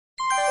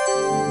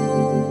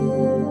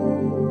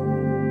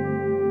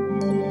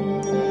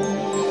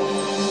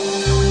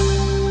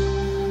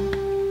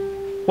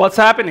What's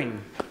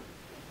happening?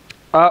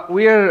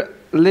 We are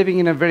living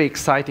in a very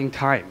exciting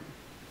time,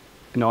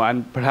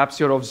 and perhaps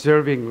you're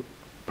observing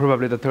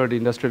probably the third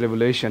industrial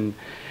revolution,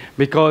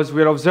 because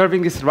we're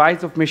observing this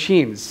rise of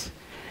machines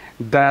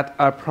that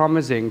are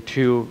promising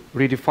to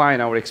redefine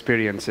our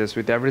experiences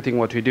with everything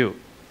what we do.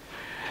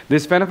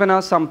 This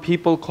phenomena, some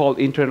people call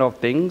Internet of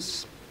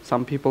Things,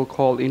 some people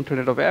call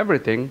Internet of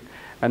Everything,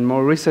 and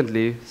more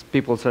recently,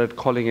 people started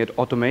calling it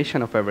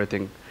automation of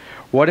everything.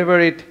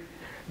 Whatever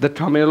the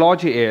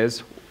terminology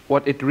is,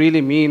 what it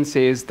really means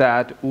is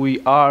that we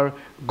are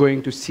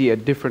going to see a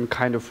different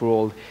kind of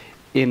world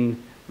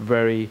in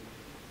very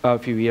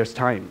few years'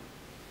 time.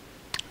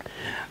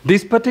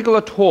 This particular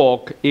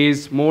talk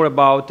is more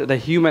about the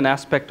human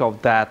aspect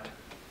of that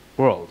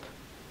world.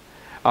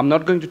 I'm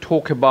not going to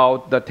talk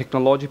about the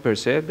technology per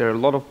se. There are a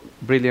lot of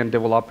brilliant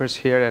developers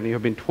here, and you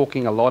have been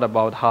talking a lot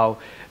about how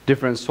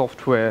different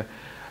software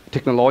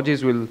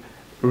technologies will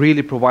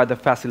really provide the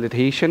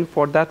facilitation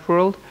for that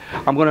world.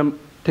 I'm going to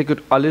take it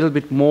a little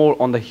bit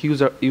more on the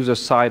user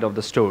side of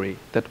the story,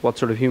 that what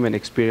sort of human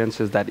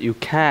experiences that you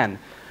can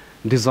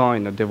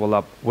design or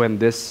develop when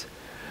this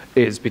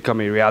is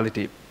becoming a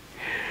reality.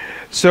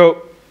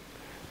 So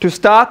to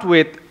start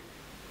with,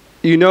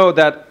 you know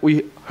that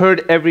we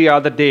heard every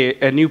other day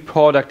a new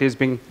product is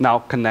being now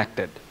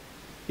connected.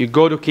 You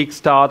go to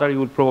Kickstarter, you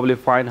will probably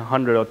find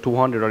 100 or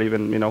 200 or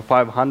even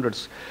 500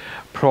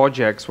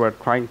 projects who are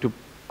trying to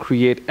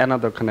create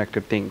another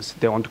connected things.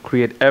 They want to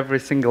create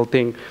every single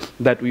thing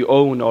that we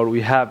own or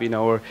we have in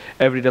our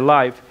everyday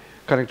life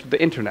connected to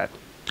the internet.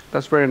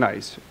 That's very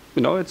nice.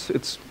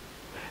 It's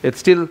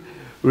still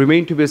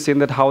remain to be seen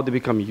that how they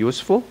become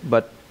useful,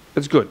 but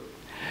it's good.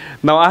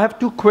 Now I have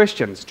two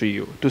questions to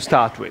you to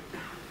start with.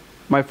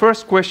 My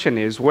first question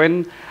is,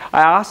 when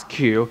I ask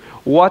you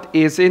what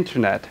is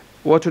internet,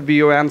 what would be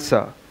your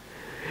answer?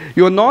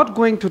 You're not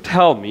going to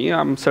tell me,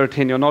 I'm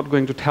certain you're not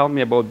going to tell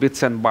me about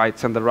bits and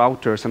bytes and the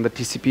routers and the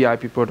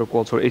TCP/IP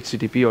protocols or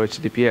HTTP or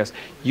HTTPS.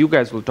 You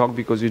guys will talk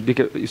because you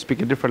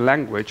speak a different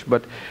language,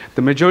 but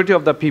the majority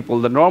of the people,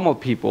 the normal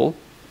people,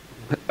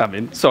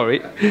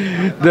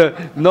 the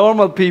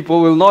normal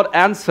people will not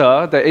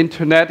answer the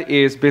internet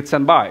is bits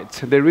and bytes.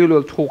 They really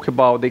will talk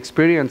about the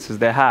experiences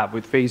they have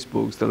with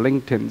Facebooks, the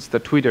LinkedIns, the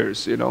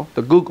Twitters, the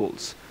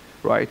Googles,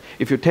 right?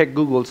 If you take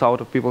Googles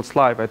out of people's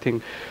life, I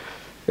think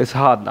it's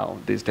hard now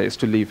these days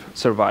to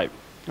survive,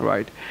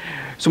 right?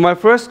 So my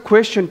first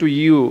question to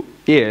you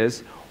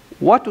is,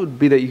 what would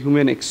be the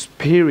human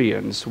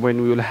experience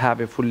when we will have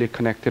a fully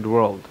connected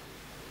world,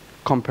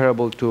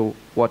 comparable to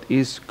what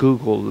is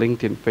Google,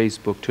 LinkedIn,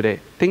 Facebook today?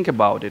 Think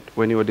about it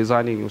when you are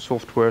designing new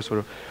softwares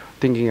or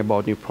thinking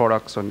about new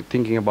products or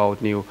thinking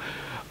about new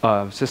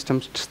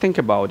systems. Just think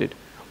about it,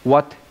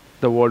 what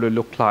the world will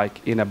look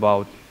like in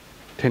about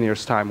 10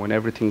 years' time when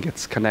everything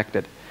gets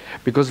connected.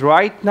 Because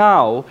right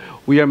now,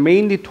 we are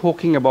mainly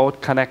talking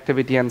about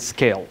connectivity and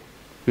scale.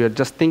 We are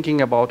just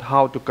thinking about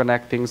how to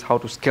connect things, how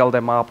to scale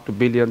them up to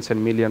billions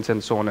and millions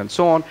and so on and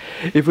so on.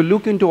 If we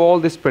look into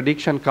all this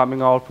prediction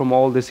coming out from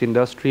all this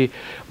industry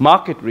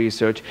market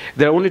research,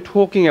 they're only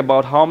talking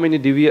about how many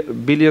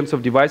billions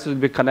of devices will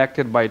be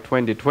connected by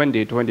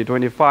 2020,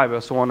 2025,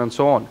 or so on and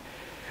so on.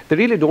 They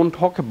really don't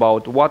talk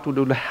about what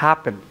will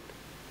happen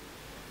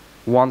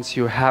once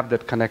you have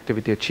that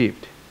connectivity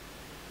achieved.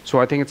 So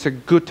I think it's a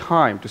good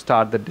time to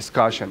start the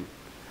discussion,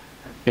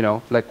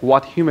 like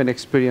what human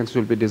experience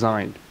will be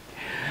designed.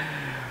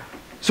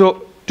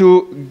 So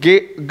to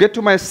get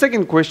to my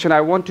second question, I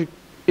want to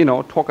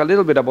talk a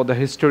little bit about the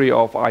history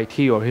of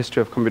IT or history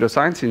of computer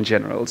science in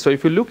general. So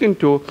if you look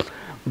into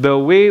the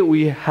way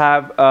we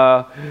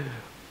have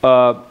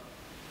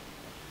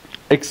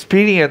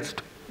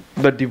experienced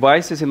the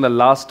devices in the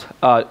last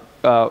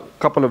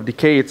couple of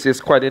decades is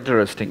quite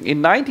interesting.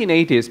 In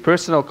 1980s,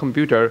 personal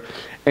computer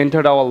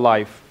entered our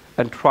life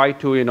and tried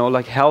to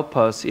help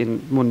us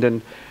in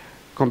mundane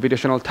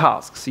computational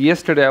tasks.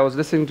 Yesterday I was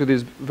listening to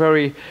this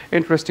very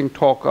interesting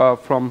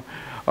talk from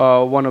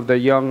one of the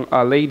young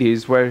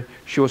ladies, where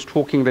she was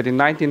talking that in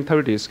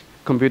 1930s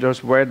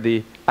computers were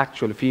the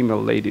actual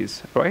female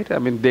ladies, right?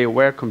 They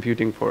were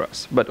computing for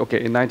us, but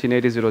okay, in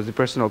 1980s it was the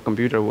personal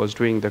computer who was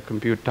doing the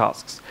compute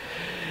tasks.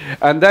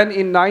 And then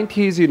in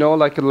 90s,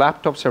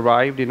 laptops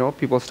arrived,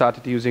 people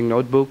started using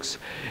notebooks.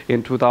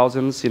 In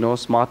 2000s,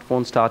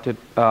 smartphones started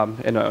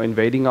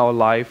invading our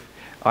life.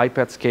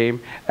 iPads came,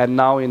 and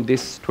now in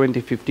this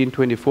 2015,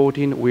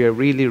 2014, we are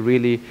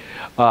really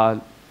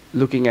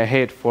looking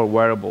ahead for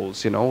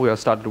wearables. We have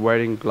started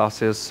wearing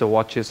glasses,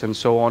 watches, and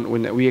so on.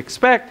 We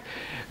expect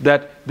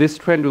that this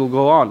trend will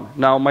go on.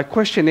 Now, my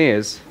question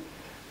is,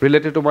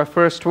 related to my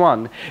first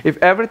one, if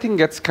everything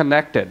gets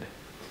connected,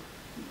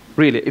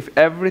 really, if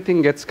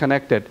everything gets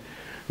connected,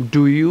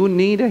 do you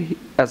need,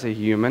 as a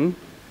human,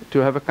 to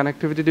have a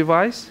connectivity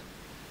device?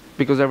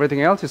 Because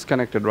everything else is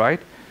connected, right?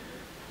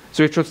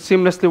 So it should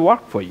seamlessly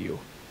work for you.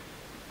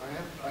 I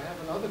have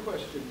another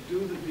question. Do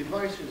the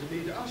devices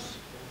need us?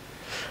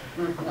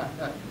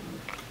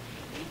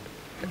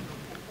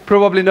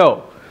 Probably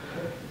no.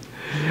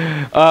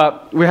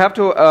 We have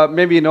to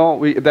maybe, you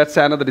know, that's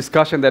another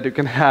discussion that you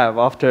can have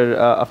after,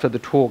 after the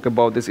talk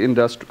about this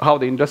industry, how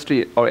the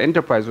industry or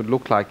enterprise would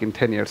look like in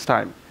 10 years'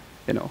 time,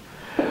 you know.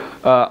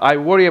 I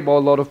worry about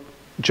a lot of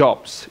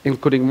jobs,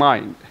 including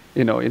mine,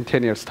 you know, in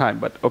 10 years' time.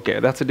 But okay,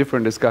 that's a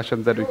different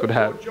discussion that we could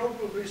have. Your job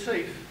will be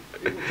safe.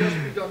 It will just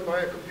be done by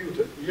a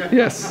computer. Yeah.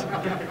 Yes.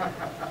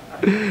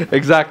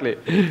 Exactly.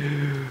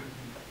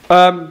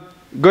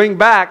 Going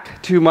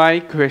back to my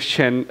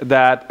question,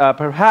 that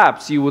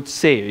perhaps you would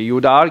say, you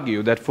would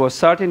argue that for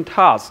certain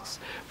tasks,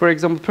 for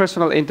example,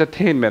 personal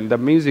entertainment, the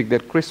music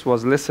that Chris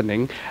was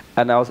listening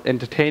and I was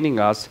entertaining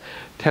us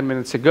 10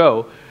 minutes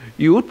ago,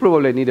 you would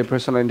probably need a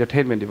personal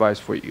entertainment device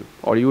for you,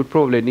 or you would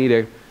probably need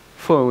a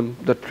phone,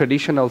 the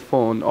traditional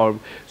phone, or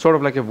sort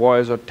of like a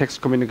voice or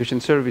text communication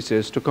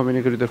services to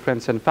communicate with your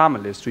friends and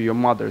families, to your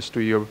mothers,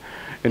 to your,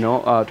 you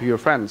know, to your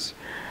friends.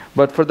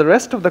 But for the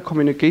rest of the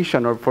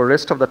communication or for the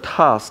rest of the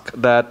task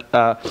that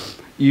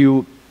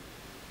you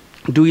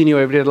do in your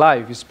everyday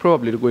life is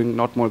probably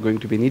not more going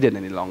to be needed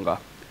any longer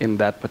in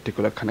that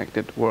particular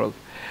connected world.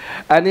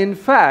 And in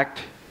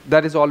fact,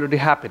 that is already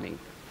happening.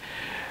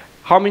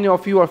 How many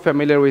of you are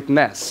familiar with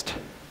Nest?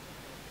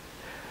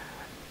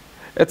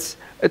 It's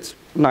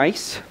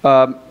nice.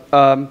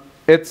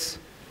 It's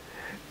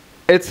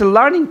a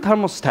learning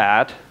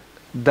thermostat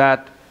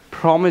that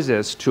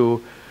promises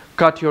to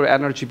cut your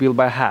energy bill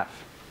by half.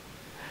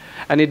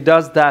 And it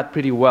does that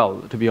pretty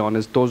well, to be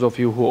honest. Those of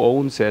you who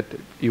owns it,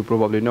 you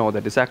probably know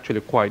that it's actually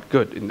quite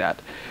good in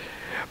that.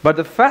 But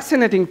the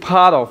fascinating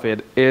part of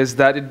it is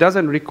that it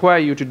doesn't require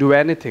you to do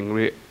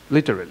anything,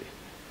 literally.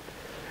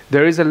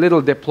 There is a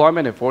little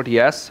deployment effort,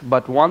 yes,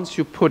 but once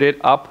you put it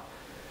up,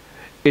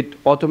 it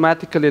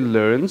automatically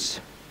learns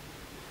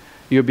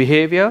your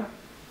behavior,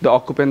 the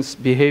occupant's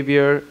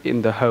behavior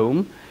in the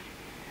home,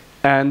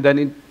 and then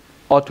it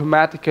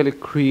automatically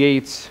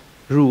creates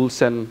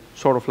rules and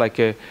sort of like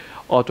a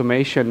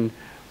automation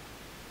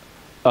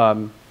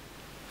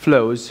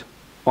flows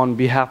on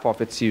behalf of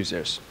its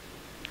users.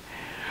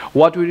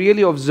 What we're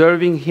really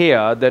observing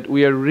here, that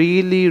we are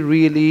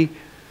really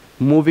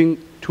moving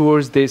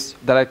towards this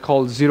that I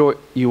call zero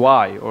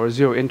UI or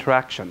zero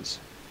interactions.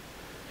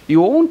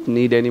 You won't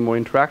need any more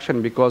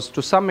interaction because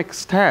to some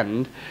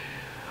extent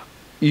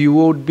you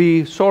would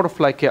be sort of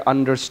like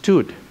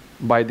understood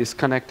by this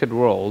connected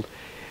world,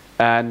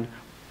 and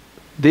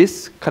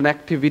this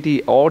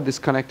connectivity or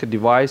disconnected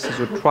devices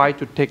would try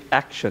to take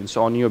actions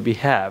on your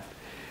behalf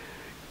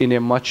in a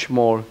much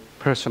more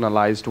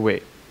personalized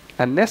way.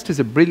 And Nest is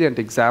a brilliant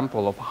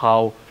example of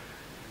how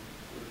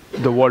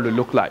the world will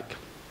look like.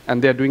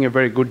 And they're doing a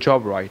very good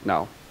job right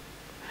now.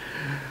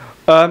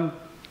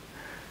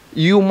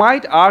 You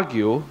might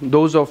argue,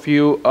 those of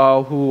you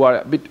who are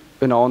a bit,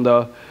 you know, on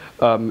the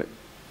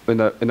in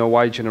the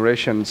Y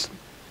generations,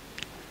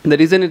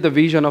 that isn't it the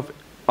vision of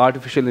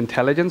artificial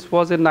intelligence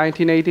was in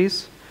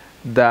 1980s,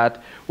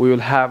 that we will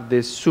have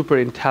this super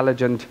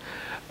intelligent,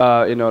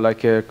 you know,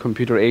 like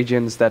computer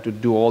agents that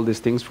would do all these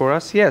things for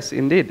us? Yes,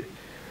 indeed.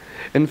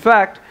 In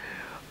fact,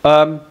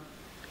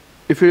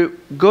 if you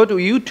go to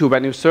YouTube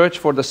and you search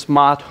for the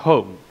smart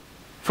home,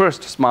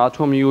 first smart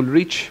home you will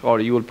reach, or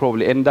you will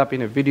probably end up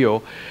in a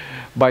video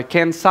by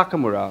Ken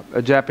Sakamura,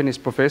 a Japanese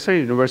professor at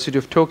the University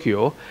of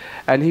Tokyo,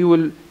 and he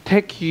will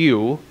take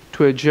you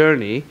to a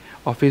journey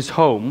of his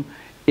home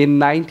in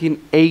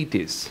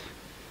 1980s.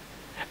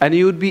 And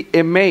you would be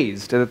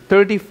amazed that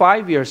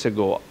 35 years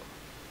ago,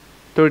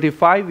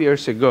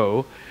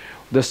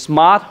 the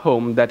smart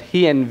home that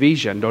he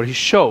envisioned or he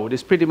showed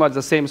is pretty much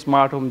the same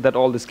smart home that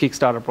all this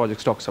Kickstarter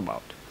projects talks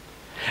about.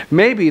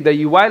 Maybe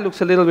the UI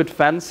looks a little bit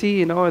fancy,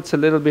 you know, it's a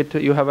little bit,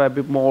 you have a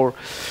bit more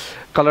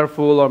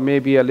colorful, or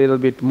maybe a little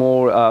bit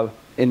more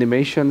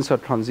animations or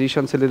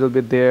transitions a little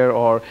bit there,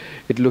 or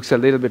it looks a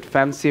little bit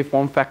fancy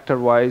form factor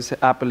wise,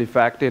 Apple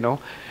effect, you know.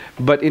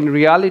 But in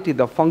reality,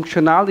 the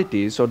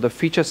functionalities or the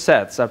feature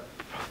sets are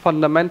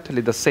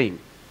fundamentally the same.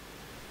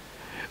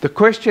 The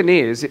question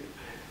is,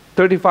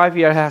 35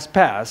 years has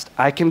passed,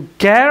 I can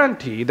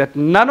guarantee that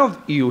none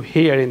of you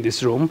here in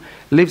this room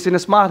lives in a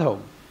smart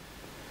home.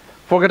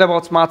 Forget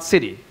about smart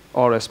city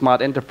or a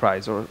smart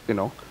enterprise or, you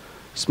know,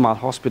 smart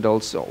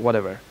hospitals or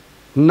whatever.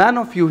 None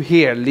of you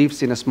here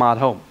lives in a smart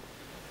home.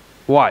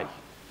 Why?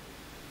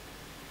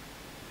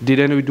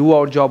 Didn't we do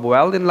our job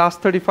well in the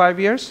last 35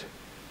 years?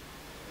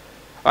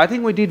 I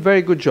think we did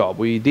very good job.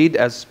 We did,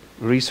 as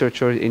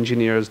researchers,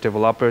 engineers,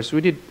 developers, we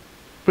did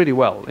pretty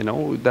well, you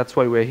know, that's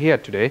why we're here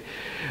today.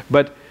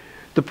 But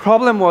the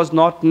problem was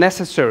not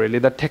necessarily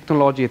the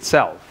technology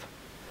itself.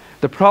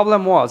 The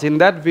problem was, in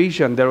that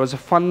vision, there was a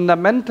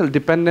fundamental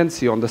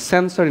dependency on the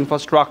sensor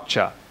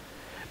infrastructure.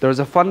 There was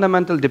a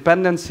fundamental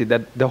dependency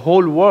that the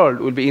whole world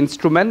will be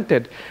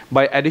instrumented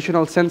by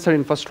additional sensor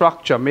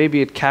infrastructure,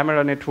 maybe a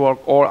camera network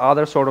or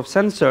other sort of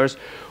sensors,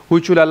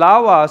 which will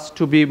allow us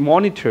to be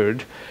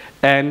monitored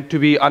and to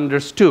be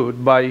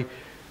understood by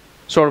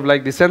sort of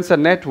like the sensor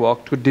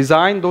network to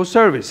design those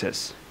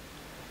services.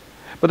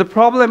 But the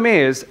problem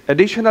is,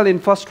 additional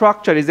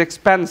infrastructure is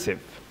expensive.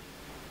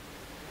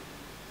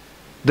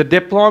 The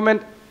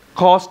deployment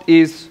cost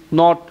is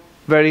not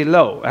very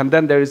low. And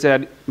then there is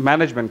a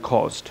management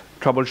cost,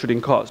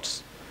 troubleshooting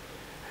costs.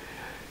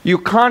 You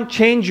can't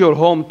change your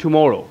home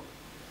tomorrow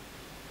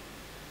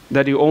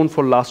that you own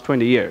for the last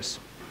 20 years.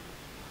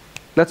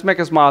 Let's make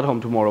a smart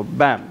home tomorrow.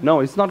 Bam.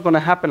 No, it's not going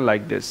to happen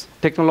like this.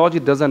 Technology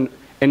doesn't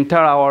enter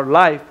our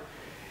life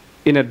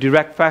in a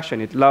direct fashion.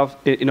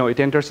 It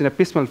enters in a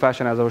piecemeal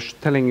fashion, as I was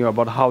telling you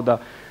about how the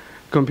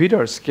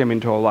computers came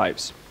into our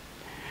lives.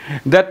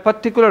 That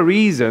particular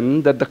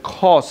reason that the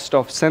cost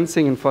of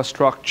sensing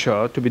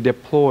infrastructure to be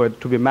deployed,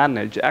 to be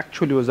managed,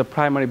 actually was a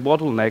primary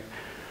bottleneck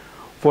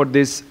for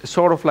this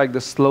sort of like the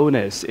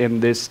slowness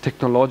in this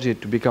technology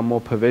to become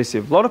more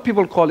pervasive. A lot of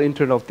people call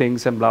Internet of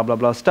Things and blah, blah,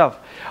 blah stuff.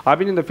 I've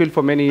been in the field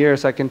for many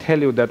years. I can tell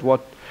you that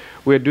what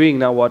we're doing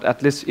now, what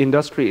at least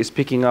industry is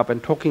picking up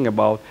and talking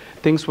about,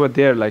 things were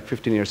there like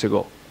 15 years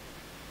ago.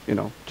 You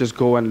know, just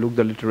go and look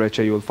the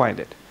literature, you will find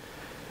it.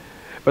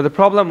 But the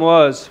problem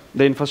was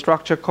the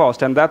infrastructure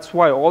cost, and that's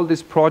why all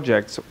these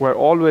projects were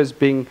always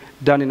being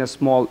done in a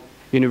small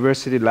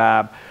university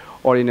lab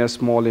or in a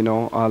small,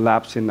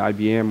 labs in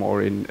IBM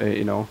or in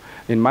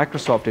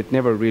Microsoft. It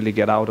never really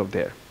get out of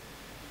there,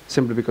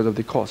 simply because of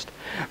the cost.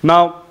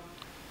 Now,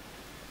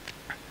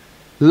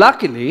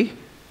 luckily,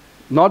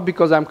 not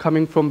because I'm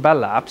coming from Bell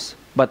Labs,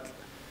 but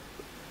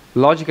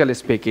logically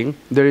speaking,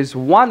 there is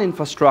one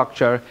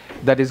infrastructure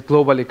that is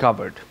globally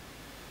covered,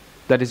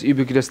 that is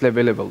ubiquitously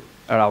available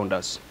around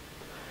us,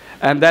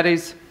 and that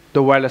is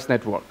the wireless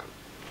network.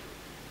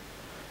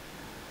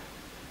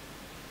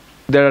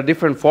 There are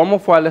different forms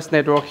of wireless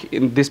network.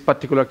 In this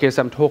particular case,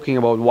 I'm talking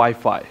about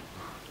Wi-Fi.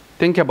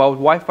 Think about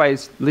Wi-Fi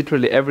is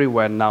literally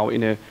everywhere now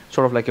in a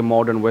sort of like a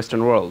modern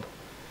Western world.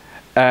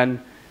 And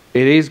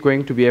it is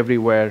going to be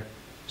everywhere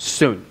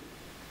soon.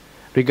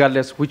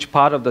 Regardless which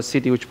part of the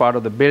city, which part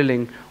of the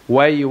building,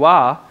 where you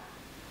are,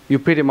 you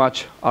pretty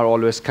much are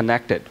always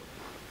connected.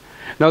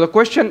 Now the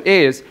question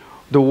is,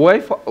 the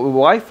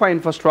Wi-Fi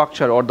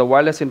infrastructure or the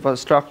wireless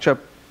infrastructure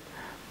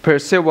per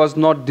se was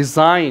not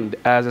designed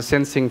as a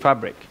sensing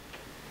fabric.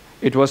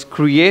 It was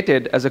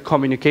created as a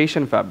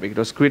communication fabric. It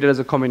was created as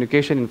a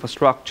communication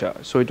infrastructure.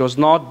 So it was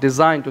not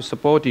designed to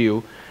support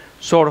you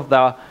sort of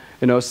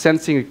the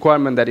sensing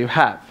requirement that you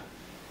have,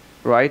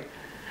 right?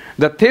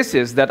 The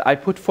thesis that I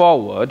put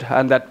forward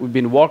and that we've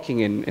been working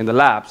in the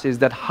labs is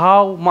that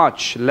how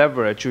much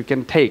leverage we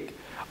can take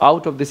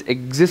out of this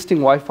existing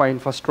Wi-Fi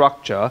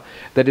infrastructure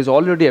that is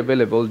already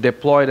available,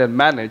 deployed and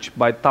managed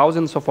by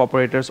thousands of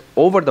operators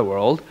over the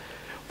world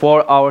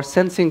for our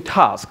sensing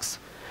tasks.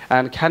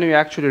 And can you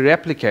actually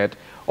replicate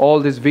all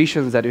these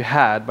visions that you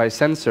had by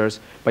sensors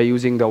by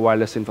using the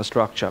wireless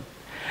infrastructure?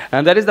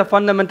 And that is the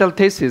fundamental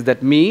thesis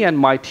that me and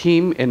my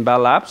team in Bell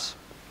Labs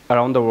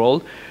around the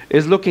world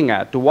is looking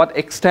at. To what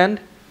extent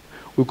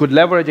we could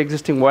leverage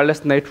existing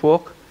wireless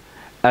network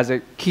as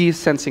a key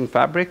sensing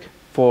fabric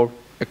for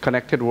a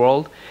connected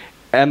world.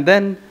 And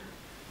then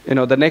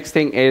the next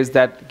thing is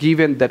that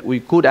given that we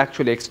could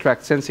actually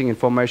extract sensing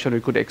information,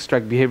 we could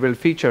extract behavioral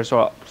features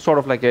or sort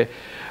of like a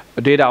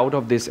data out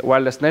of this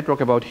wireless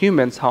network about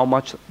humans, how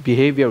much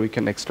behavior we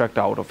can extract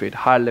out of it,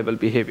 higher level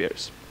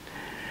behaviors.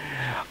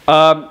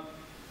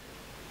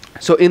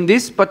 So in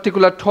this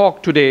particular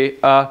talk today,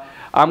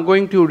 I'm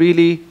going to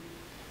really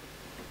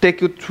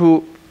take you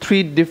through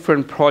 3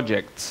 different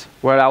projects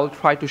where I'll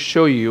try to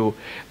show you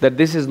that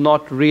this is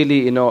not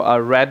really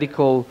a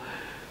radical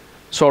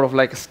sort of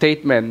like a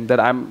statement that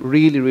I'm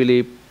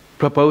really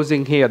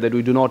proposing here, that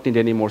we do not need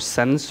any more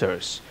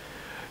sensors.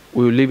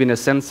 We will live in a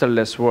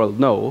sensorless world.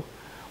 No.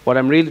 What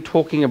I'm really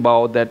talking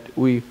about that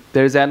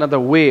there is another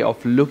way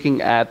of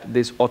looking at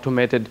this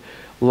automated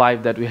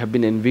life that we have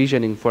been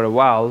envisioning for a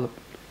while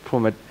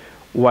from a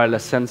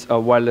wireless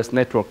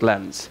network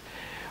lens.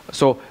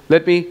 So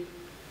let me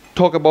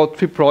talk about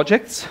 3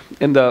 projects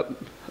in the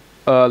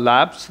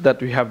labs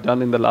that we have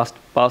done in the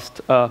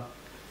past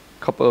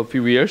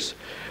few years.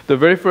 The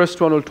very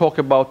first one will talk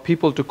about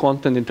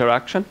people-to-content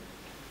interaction,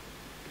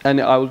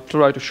 and I will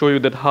try to show you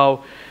that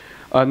how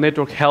a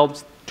network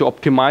helps to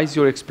optimize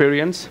your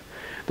experience.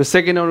 The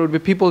second one would be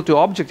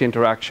people-to-object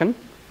interaction.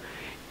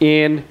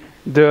 And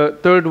the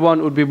third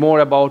one would be more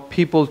about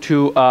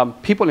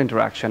people-to-people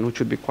interaction, which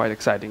would be quite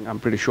exciting, I'm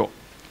pretty sure.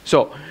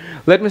 So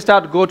let me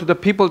go to the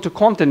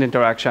people-to-content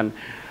interaction.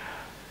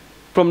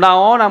 From now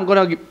on, I'm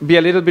going to be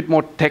a little bit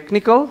more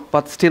technical,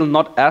 but still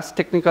not as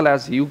technical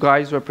as you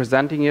guys were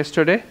presenting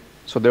yesterday.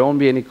 So there won't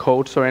be any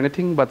codes or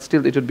anything, but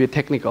still it would be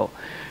technical.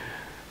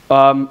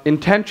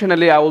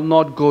 Intentionally, I will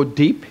not go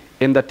deep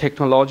in the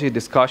technology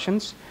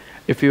discussions.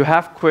 If you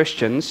have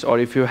questions or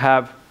if you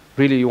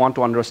you want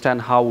to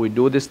understand how we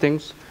do these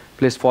things,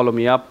 please follow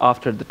me up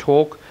after the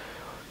talk.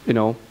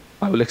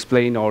 I will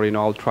explain or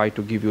I'll try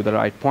to give you the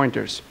right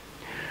pointers.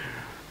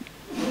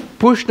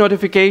 Push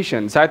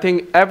notifications. I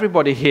think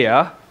everybody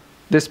here,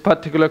 this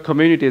particular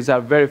communities are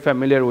very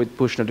familiar with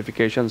push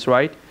notifications,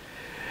 right?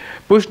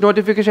 Push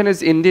notification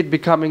is indeed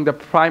becoming the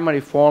primary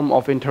form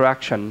of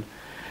interaction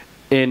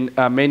in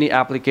many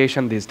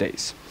applications these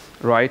days,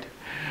 right?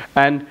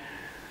 And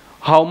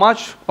how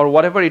much or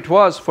whatever it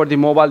was for the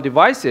mobile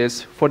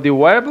devices, for the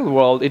wearable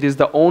world, it is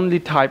the only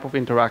type of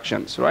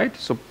interactions, right?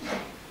 So,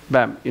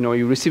 bam,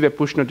 you receive a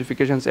push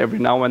notifications every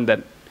now and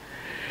then.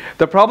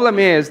 The problem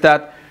is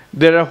that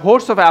there are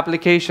hosts of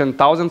applications,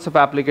 thousands of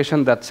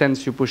applications that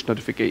sends you push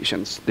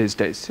notifications these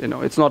days.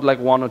 It's not like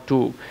one or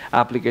two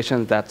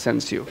applications that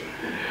sends you.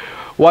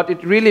 What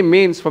it really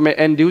means from an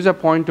end user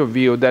point of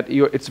view that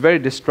it's very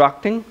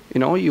distracting.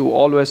 You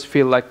always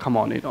feel like, come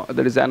on,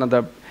 there is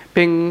another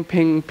ping,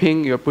 ping,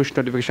 ping. Your push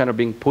notifications are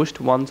being pushed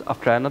one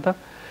after another.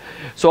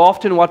 So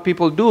often what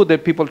people do,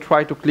 that people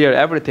try to clear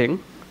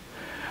everything,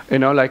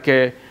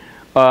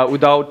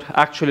 without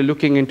actually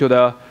looking into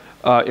the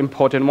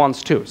important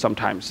ones too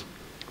sometimes.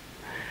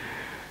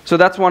 So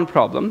that's one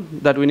problem,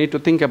 that we need to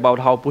think about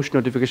how push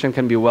notification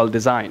can be well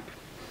designed.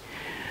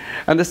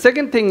 And the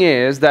second thing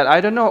is that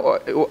I don't know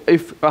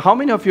how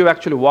many of you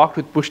actually worked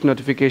with push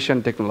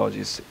notification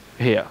technologies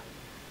here?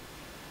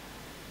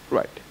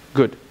 Right,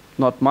 good.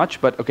 Not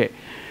much, but okay.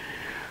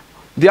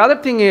 The other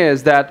thing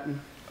is that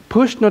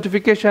push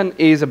notification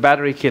is a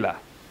battery killer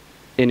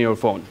in your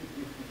phone.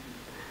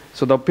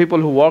 So the people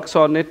who works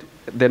on it,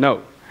 they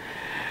know.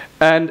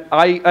 And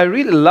I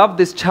really love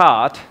this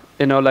chart,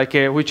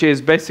 which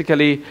is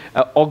basically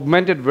an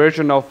augmented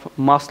version of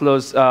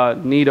Maslow's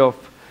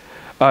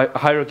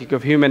hierarchy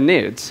of human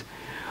needs.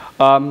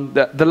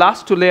 The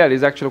last two layers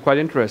is actually quite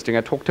interesting.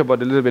 I talked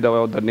about a little bit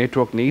about the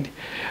network need,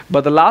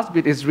 but the last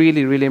bit is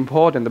really, really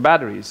important, the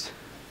batteries.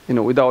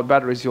 Without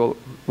batteries, your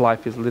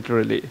life is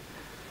literally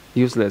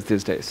useless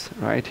these days,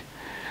 right?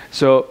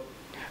 So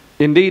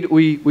indeed,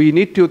 we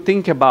need to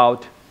think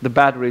about the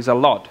batteries a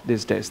lot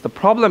these days. The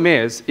problem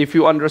is, if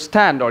you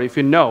understand or if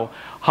you know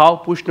how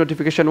push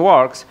notification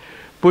works,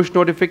 push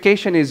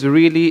notification is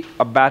really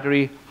a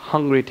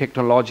battery-hungry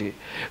technology.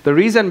 The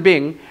reason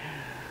being,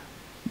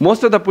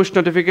 most of the push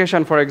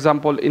notification, for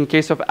example, in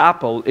case of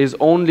Apple, is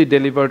only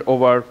delivered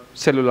over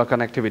cellular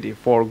connectivity.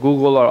 For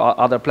Google or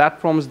other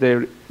platforms,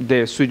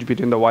 they switch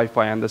between the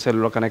Wi-Fi and the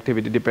cellular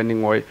connectivity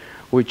depending on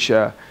which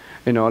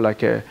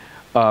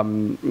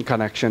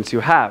connections you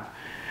have.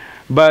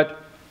 But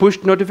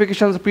push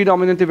notifications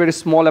predominantly very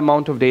small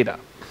amount of data,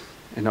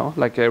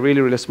 like a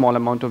really, really small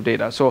amount of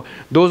data. So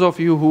those of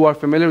you who are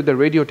familiar with the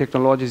radio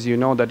technologies, you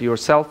know that your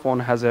cell phone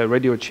has a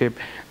radio chip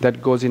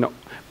that goes in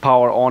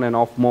power on and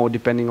off mode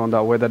depending on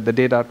whether the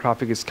data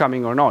traffic is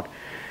coming or not.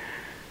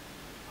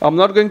 I'm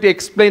not going to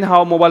explain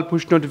how mobile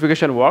push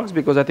notification works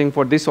because I think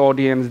for this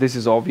audience this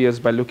is obvious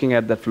by looking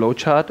at the flow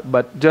chart,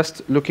 but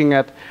just looking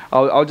at,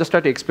 I'll just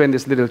try to explain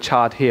this little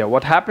chart here.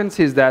 What happens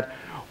is that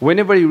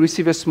whenever you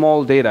receive a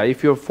small data,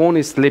 if your phone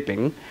is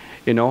sleeping,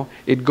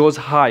 it goes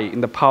high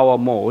in the power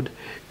mode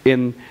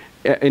to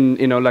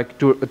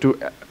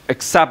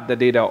accept the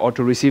data or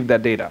to receive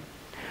that data.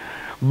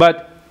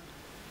 But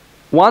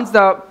once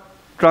the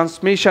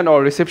transmission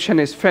or reception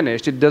is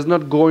finished, it does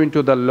not go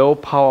into the low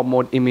power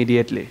mode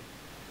immediately.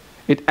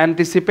 It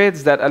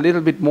anticipates that a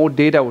little bit more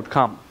data would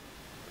come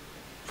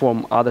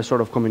from other sort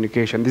of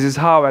communication. This is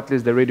how at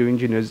least the radio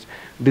engineers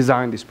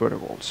design these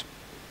protocols.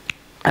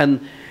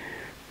 And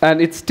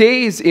it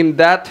stays in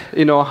that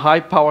high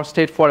power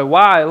state for a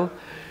while,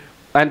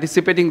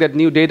 anticipating that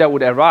new data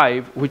would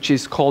arrive, which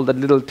is called the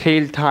little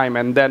tail time.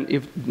 And then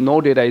if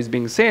no data is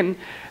being seen,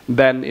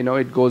 then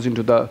it goes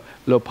into the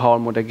low power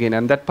mode again.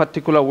 And that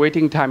particular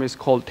waiting time is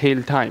called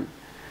tail time,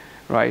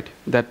 right?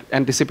 That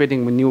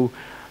anticipating when new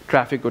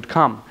traffic would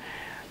come.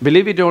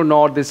 Believe it or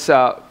not, this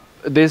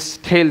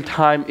tail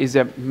time is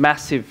a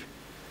massive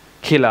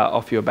killer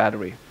of your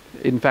battery.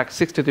 In fact,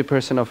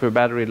 63% of your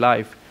battery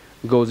life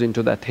goes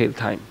into that tail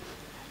time.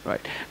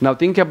 Right. Now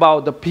think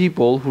about the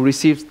people who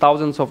receive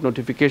thousands of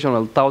notifications.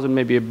 Well, 1,000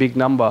 may be a big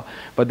number,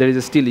 but there is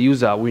a still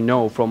user we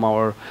know from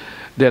our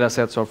data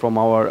sets or from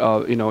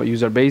our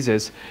user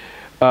bases.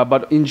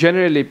 But in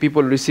generally,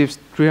 people receive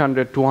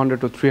 200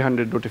 to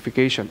 300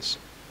 notifications.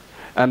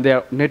 And they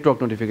are network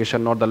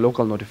notifications, not the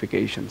local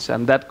notifications.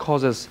 And that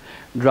causes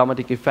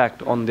dramatic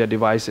effect on their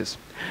devices.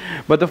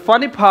 But the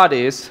funny part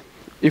is,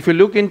 if you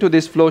look into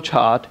this flow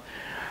chart,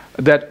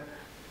 that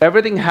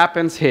everything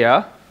happens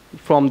here,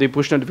 from the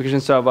push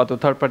notification server to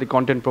third-party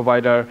content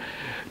provider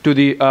to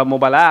the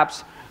mobile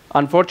apps.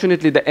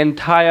 Unfortunately, in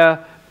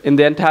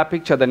the entire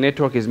picture, the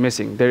network is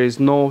missing. There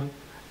is no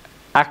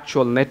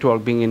actual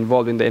network being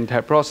involved in the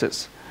entire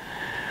process.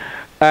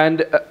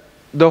 And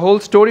the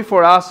whole story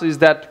for us is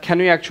that can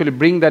we actually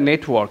bring the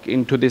network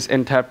into this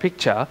entire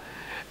picture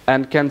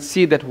and can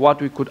see that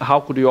how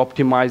could we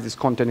optimize these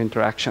content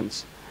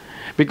interactions?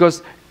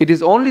 Because it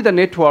is only the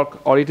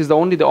network or it is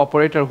only the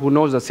operator who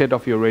knows the set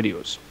of your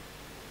radios.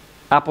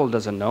 Apple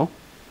doesn't know,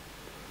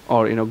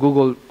 or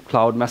Google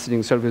Cloud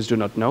Messaging Service do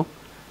not know.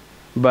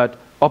 But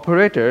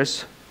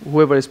operators,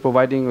 whoever is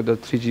providing the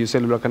 3G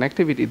cellular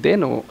connectivity, they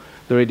know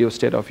the radio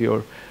state of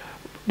your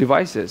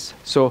devices.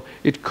 So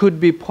it could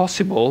be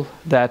possible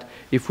that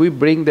if we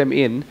bring them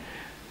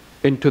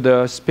into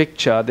this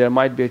picture, there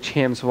might be a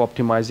chance of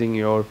optimizing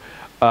your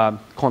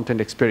content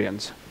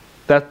experience.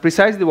 That's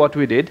precisely what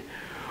we did.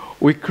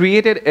 We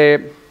created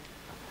a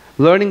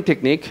learning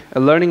technique, a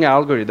learning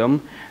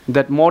algorithm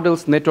that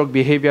models network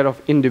behavior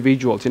of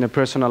individuals in a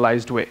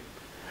personalized way.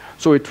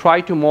 So we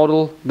try to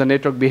model the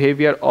network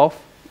behavior of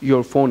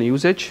your phone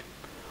usage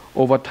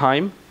over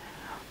time.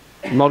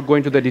 Not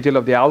going to the detail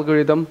of the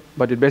algorithm,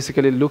 but it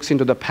basically looks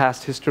into the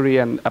past history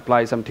and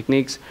applies some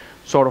techniques,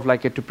 sort of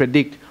like it to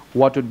predict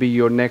what would be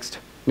your next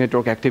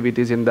network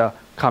activities in the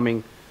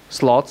coming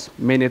slots,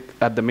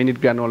 at the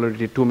minute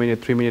granularity, 2 minute,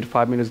 3 minute,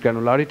 5 minutes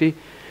granularity.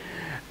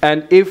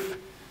 And if,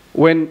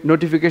 when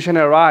notification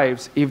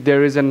arrives, if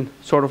there is an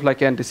sort of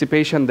like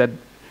anticipation that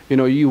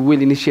you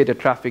will initiate a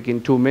traffic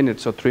in 2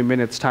 minutes or 3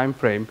 minutes time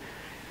frame,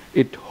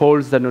 it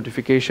holds the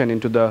notification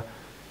into the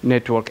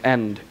network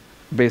end,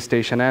 base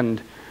station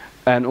end,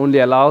 and only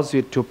allows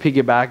you to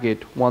piggyback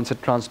it once a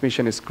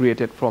transmission is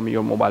created from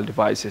your mobile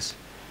devices.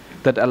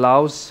 That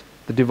allows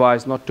the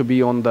device not to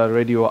be on the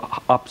radio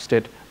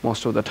upstate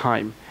most of the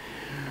time.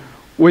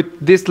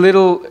 With this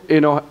little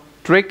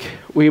trick,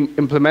 we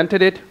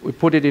implemented it. We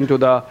put it into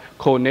the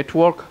core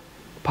network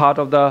part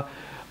of the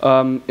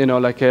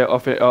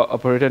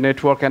operator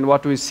network, and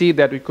what we see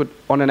that we could,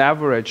 on an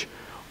average,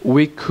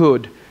 we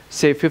could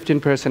save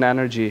 15%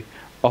 energy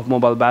of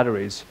mobile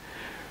batteries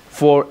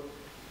for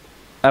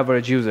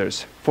average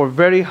users. For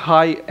very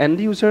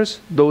high-end users,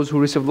 those who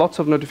receive lots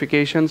of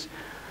notifications,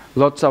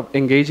 lots of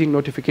engaging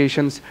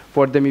notifications,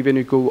 for them even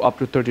we go up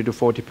to 30 to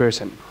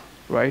 40%,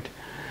 right?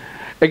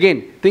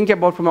 Again, think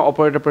about from an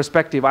operator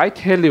perspective. I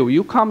tell you,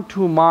 you come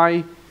to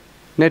my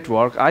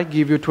network, I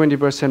give you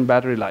 20%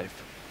 battery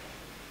life.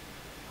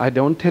 I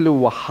don't tell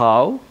you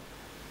how,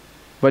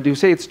 but you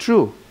say it's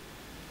true.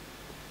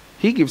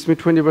 He gives me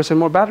 20%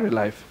 more battery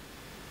life.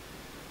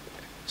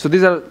 So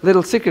these are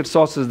little secret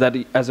sauces that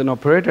as an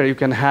operator you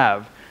can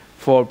have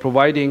for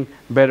providing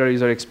better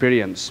user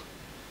experience,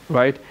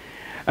 right?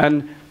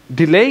 And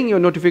delaying your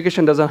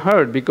notification doesn't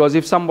hurt, because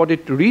if somebody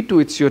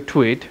retweets your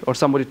tweet or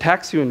somebody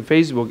tags you in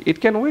Facebook, it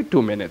can wait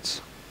 2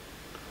 minutes.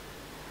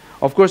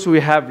 Of course, we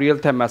have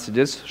real-time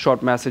messages,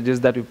 short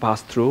messages that we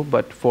pass through,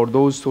 but for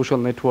those social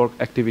network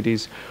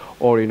activities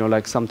or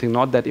like something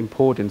not that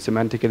important,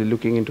 semantically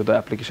looking into the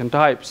application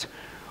types,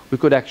 we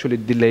could actually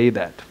delay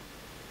that.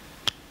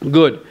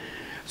 Good.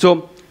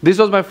 So this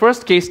was my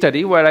first case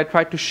study where I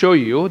tried to show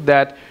you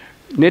that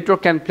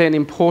network can play an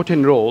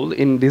important role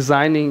in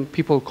designing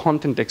people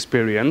content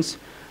experience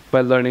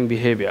by learning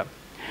behavior.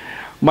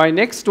 My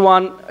next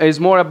one is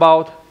more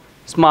about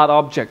smart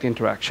object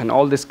interaction,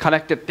 all these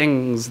connected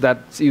things that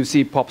you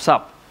see pops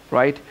up,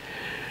 right?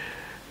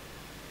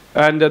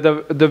 And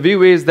the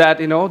view is that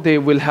they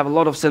will have a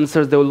lot of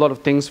sensors, there will be a lot of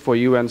things for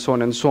you, and so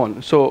on and so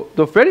on. So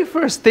the very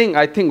first thing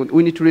I think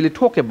we need to really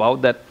talk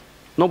about, that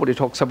nobody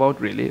talks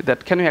about really,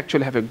 that can we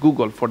actually have a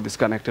Google for this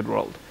connected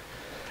world?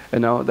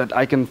 That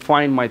I can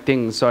find my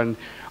things and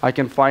I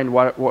can find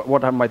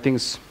what are my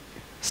things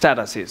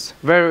status is.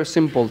 Very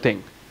simple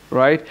thing,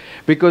 right?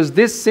 Because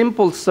this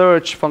simple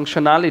search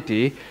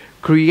functionality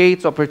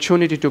creates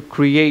opportunity to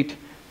create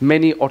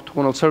many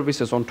orthogonal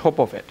services on top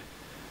of it.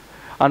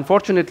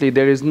 Unfortunately,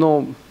 there is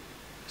no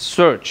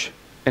search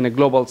in a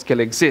global scale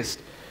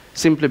exist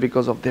simply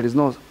because there is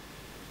no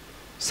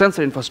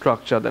sensor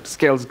infrastructure that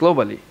scales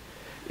globally.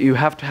 You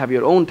have to have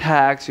your own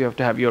tags, you have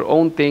to have your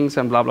own things,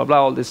 and blah, blah,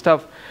 blah, all this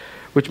stuff,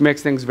 which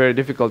makes things very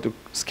difficult to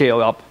scale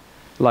up,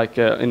 like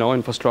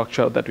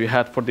infrastructure that we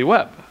had for the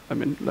web. I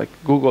mean, like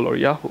Google or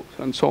Yahoo,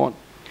 and so on.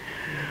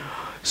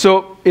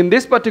 So in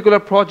this particular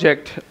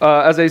project,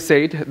 as I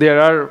said, there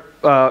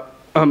are,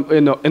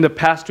 in the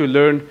past we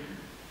learned,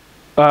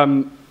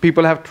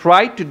 people have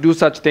tried to do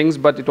such things,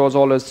 but it was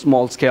always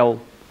small scale,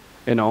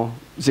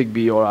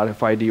 Zigbee or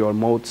RFID or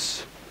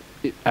modes,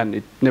 and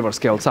it never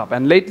scales up.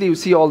 And lately you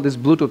see all these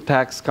Bluetooth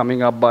tags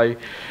coming up by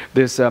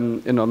this,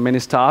 many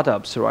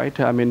startups, right?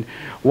 I mean,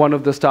 one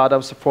of the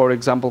startups, for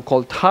example,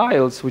 called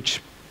Tiles,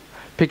 which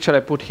picture I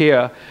put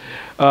here,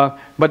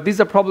 but this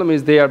the problem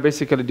is they are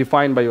basically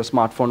defined by your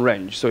smartphone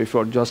range. So if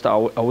you're just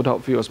out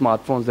of your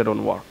smartphones, they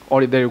don't work.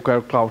 Or they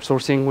require cloud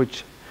sourcing,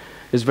 which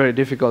is very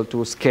difficult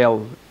to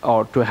scale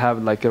or to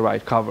have like a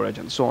right coverage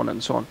and so on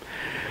and so on.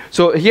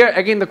 So here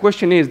again the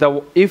question is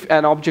that if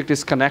an object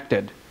is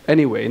connected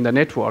anyway in the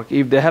network,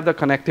 if they have the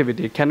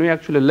connectivity, can we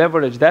actually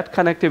leverage that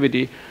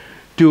connectivity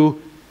to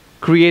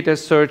create a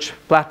search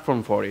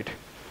platform for it?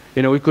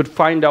 We could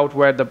find out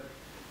where the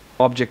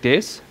object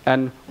is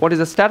and what is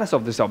the status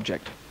of this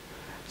object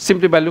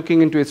simply by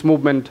looking into its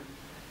movement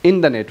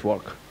in the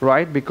network,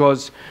 right?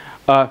 Because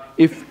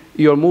if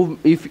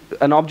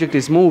an object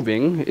is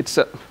moving, it's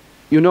that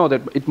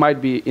it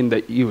might be in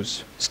the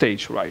use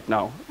stage right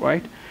now,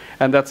 right?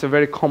 And that's a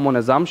very common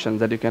assumption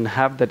that you can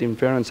have that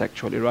inference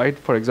actually, right?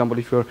 For example,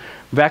 if your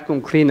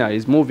vacuum cleaner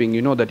is moving,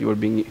 you know that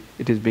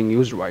it is being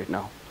used right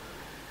now.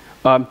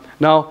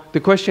 Now, the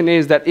question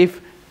is that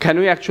can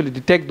we actually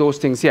detect those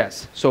things?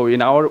 Yes. So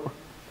in our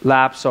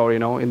labs or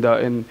in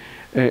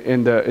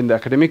the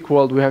academic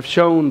world, we have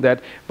shown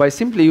that by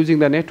simply using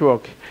the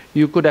network,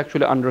 you could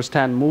actually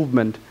understand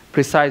movement,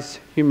 precise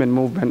human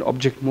movement,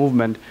 object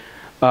movement,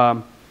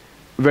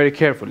 very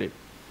carefully.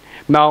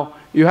 Now,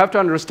 you have to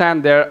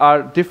understand there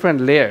are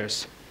different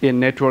layers in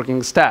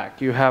networking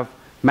stack. You have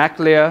MAC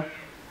layer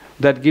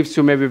that gives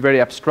you maybe a very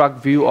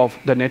abstract view of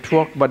the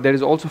network, but there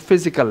is also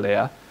physical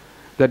layer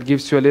that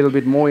gives you a little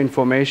bit more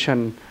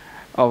information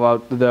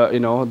about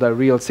the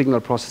real signal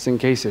processing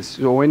cases.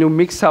 So when you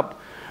mix up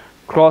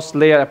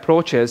cross-layer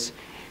approaches,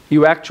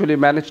 you actually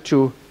manage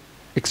to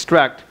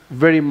extract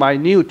very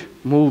minute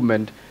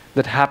movement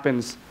that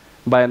happens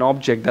by an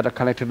object that are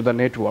connected to the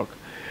network.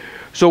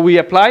 So we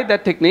applied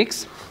that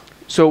techniques.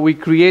 So we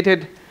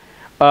created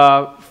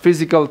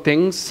physical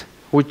things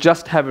which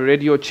just have a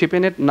radio chip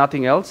in it,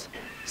 nothing else,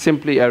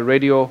 simply a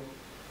radio,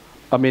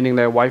 meaning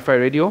a Wi-Fi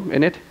radio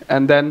in it,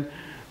 and then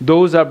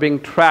those are being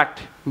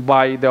tracked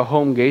by the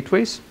home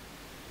gateways,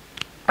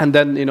 and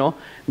then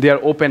they are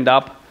opened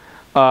up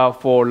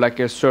for like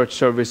a search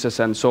services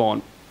and so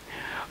on.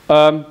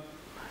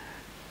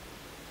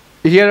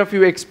 Here are a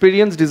few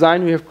experience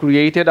design we have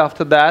created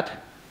after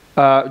that,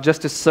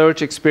 just a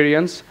search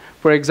experience.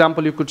 For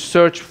example, you could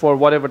search for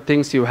whatever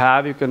things you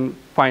have. You can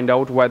find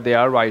out what they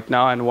are right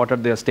now and what are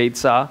their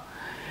states are.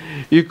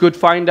 You could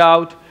find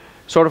out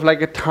sort of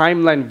like a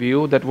timeline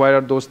view that where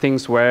are those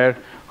things where,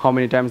 how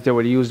many times they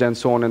were used, and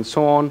so on and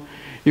so on.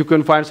 You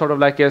can find sort of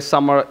like a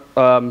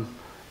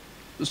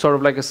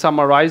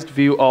summarized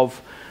view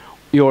of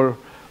your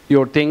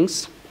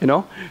things.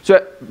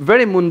 So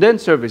very mundane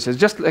services,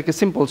 just like a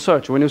simple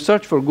search. When you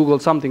search for Google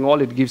something,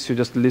 all it gives you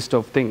just a list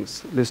of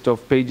things, list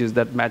of pages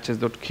that matches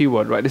that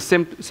keyword, right? It's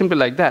simply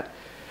like that.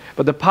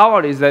 But the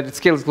power is that it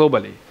scales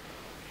globally.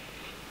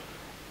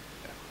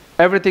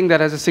 Everything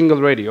that has a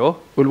single radio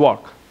will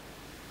work.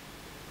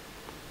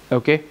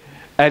 Okay?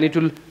 And it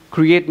will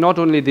create not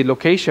only the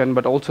location,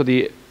 but also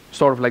the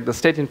sort of like the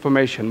state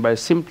information by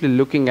simply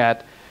looking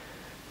at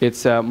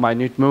its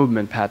minute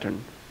movement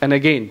pattern. And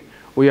again,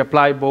 we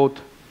apply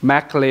both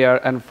MAC layer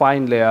and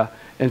fine layer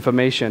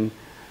information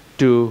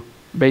to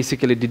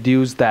basically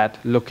deduce that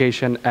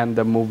location and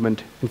the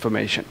movement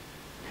information.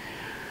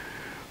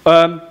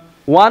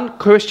 One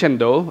question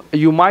though,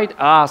 you might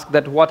ask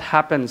that what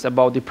happens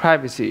about the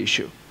privacy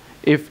issue?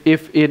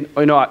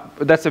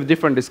 That's a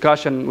different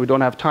discussion. We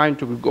don't have time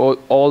to go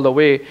all the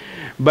way.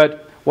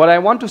 But what I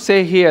want to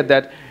say here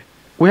that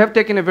we have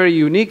taken a very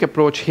unique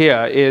approach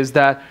here is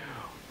that,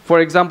 for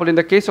example, in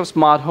the case of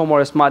smart home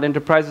or smart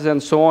enterprises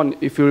and so on,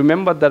 if you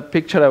remember that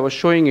picture I was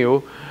showing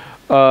you,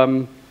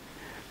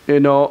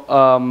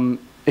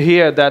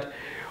 here that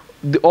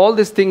all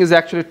this thing is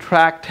actually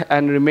tracked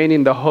and remain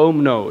in the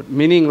home node,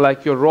 meaning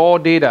like your raw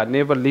data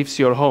never leaves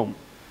your home.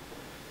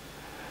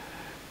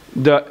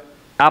 The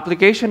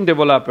application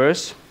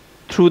developers,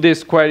 through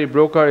this query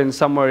broker in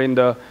somewhere in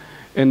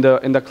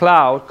the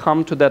cloud,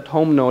 come to that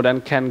home node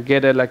and can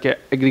get like an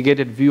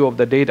aggregated view of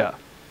the data.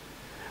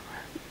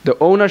 The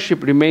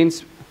ownership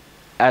remains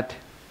at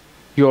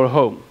your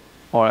home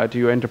or at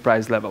your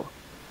enterprise level.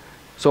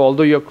 So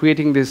although you're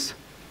creating this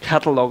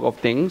catalog of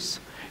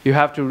things, you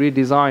have to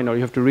redesign or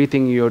you have to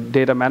rethink your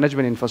data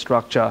management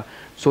infrastructure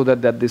so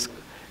that this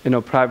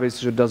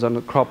privacy issue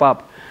doesn't crop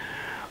up.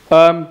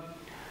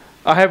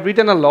 I have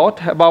written a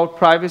lot about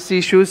privacy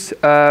issues.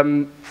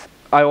 I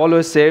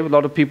always say, a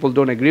lot of people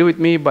don't agree with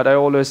me, but I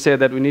always say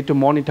that we need to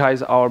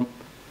monetize our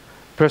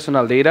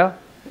personal data,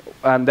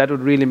 and that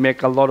would really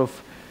make a lot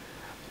of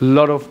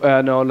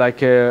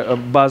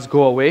buzz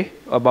go away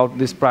about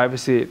these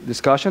privacy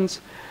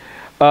discussions.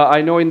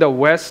 I know in the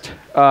West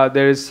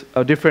there is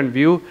a different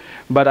view,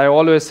 but I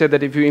always say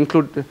that if you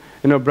include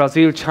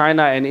Brazil,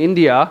 China, and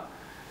India,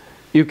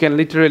 you can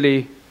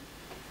literally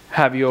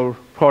have your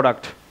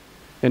product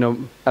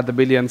at the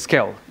billion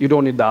scale. You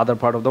don't need the other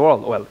part of the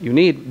world. Well, you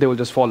need, they will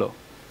just follow.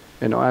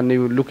 And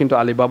you look into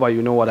Alibaba,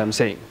 you know what I'm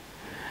saying.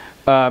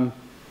 And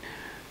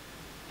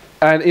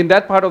in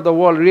that part of the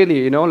world,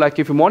 really, like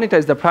if you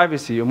monetize the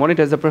privacy, you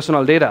monetize the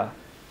personal data,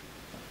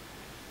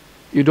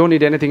 you don't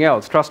need anything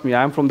else. Trust me,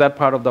 I'm from that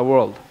part of the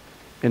world.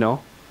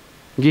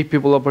 Give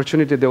people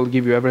opportunity, they will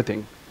give you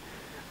everything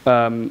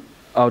out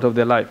of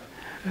their life.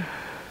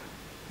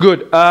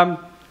 Good.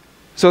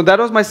 So that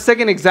was my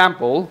second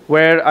example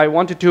where I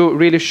wanted to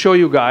really show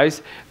you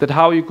guys that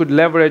how you could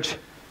leverage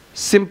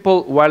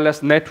simple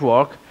wireless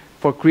network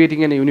for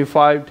creating a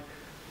unified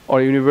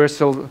or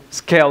universal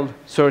scaled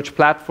search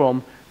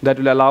platform that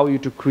will allow you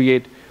to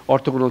create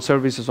orthogonal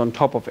services on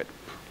top of it.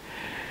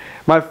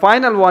 My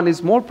final one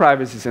is more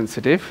privacy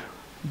sensitive,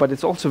 but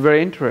it's also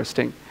very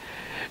interesting.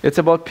 It's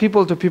about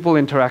people-to-people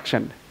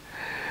interaction.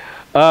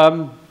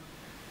 But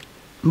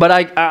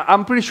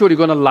I'm pretty sure you're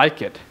going to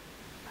like it.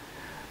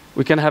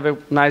 We can have a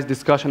nice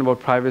discussion about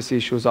privacy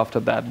issues after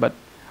that, but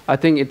I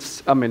think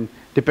it's,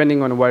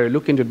 depending on where you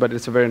look into it, but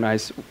it's a very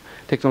nice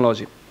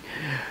technology.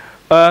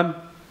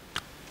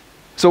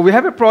 So we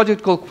have a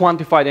project called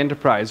Quantified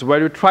Enterprise,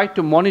 where we try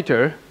to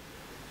monitor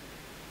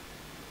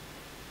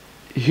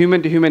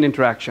human-to-human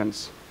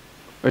interactions.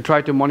 We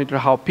try to monitor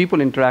how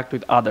people interact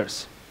with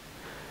others.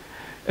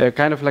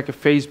 Kind of like a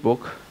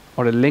Facebook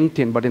or a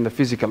LinkedIn, but in the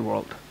physical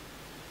world.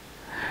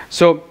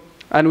 So,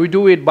 and we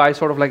do it by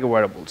sort of like a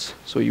wearables.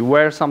 So you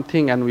wear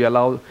something, and we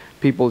allow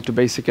people to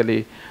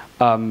basically,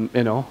 be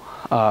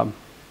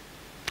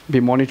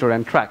monitored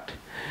and tracked.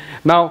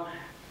 Now,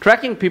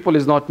 tracking people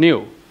is not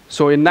new.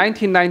 So in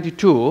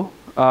 1992,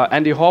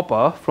 Andy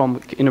Hopper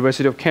from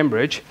University of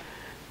Cambridge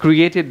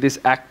created this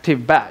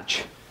active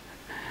badge.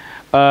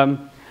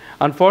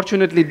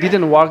 Unfortunately, it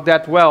didn't work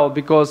that well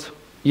because,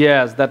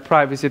 yes, that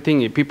privacy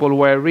thingy. People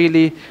were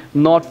really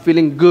not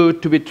feeling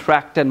good to be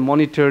tracked and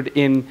monitored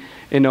in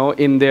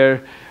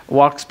their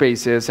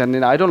workspaces.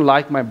 And I don't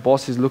like my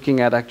bosses looking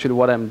at actually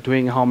what I'm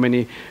doing, how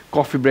many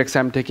coffee breaks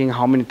I'm taking,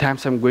 how many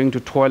times I'm going to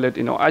toilet.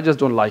 I just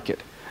don't like it.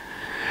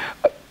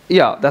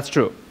 Yeah, that's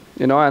true.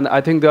 And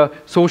I think the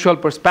social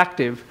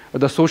perspective,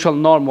 the social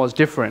norm was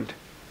different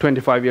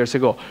 25 years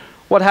ago.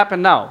 What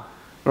happened now,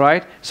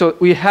 right? So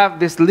we have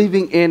this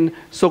living in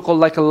so-called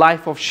like a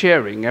life of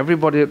sharing.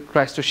 Everybody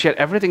tries to share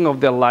everything of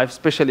their life,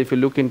 especially if you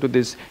look into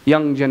these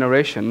young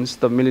generations,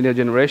 the millennial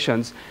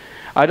generations.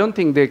 I don't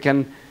think they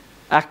can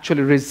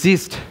actually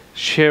resist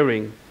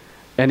sharing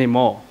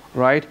anymore,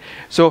 right?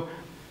 So,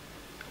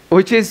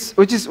 which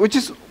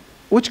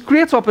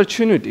creates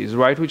opportunities,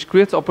 right? Which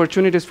creates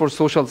opportunities for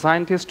social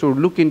scientists to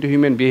look into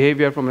human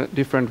behavior from a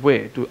different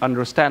way, to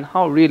understand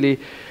how really,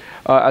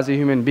 as a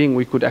human being,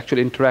 we could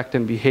actually interact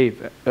and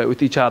behave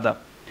with each other.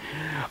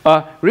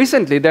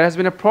 Recently, there has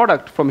been a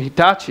product from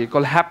Hitachi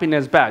called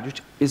Happiness Badge,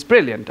 which is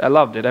brilliant. I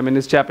loved it. I mean,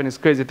 this Japanese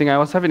crazy thing. I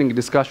was having a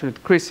discussion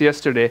with Chris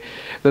yesterday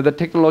that the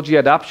technology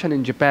adoption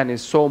in Japan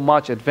is so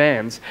much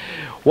advanced.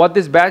 What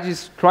this badge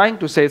is trying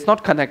to say, it's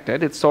not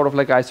connected. It's sort of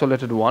like an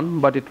isolated one,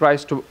 but it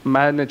tries to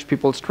manage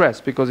people's stress,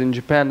 because in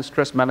Japan,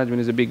 stress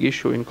management is a big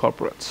issue in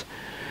corporates.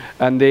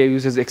 And they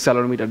use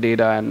accelerometer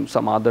data and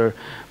some other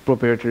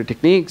proprietary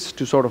techniques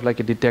to sort of like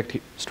detect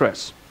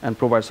stress and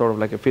provide sort of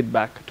like a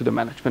feedback to the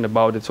management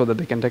about it so that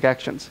they can take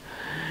actions.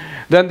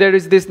 Then there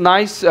is this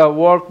nice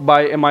work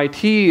by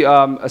MIT,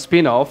 a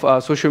spin-off,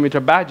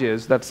 sociometer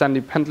badges that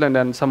Sandy Pentland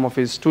and some of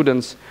his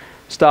students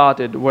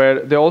started, where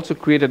they also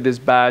created this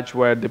badge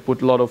where they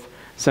put a lot of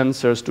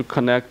sensors to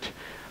connect,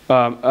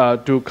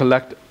 to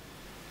collect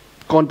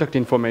contact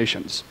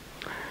informations.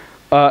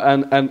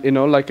 And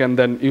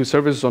then use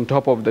services on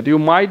top of that. You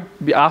might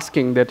be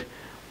asking that,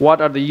 what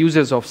are the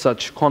uses of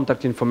such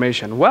contact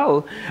information?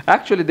 Well,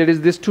 actually, there is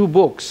these two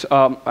books,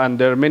 and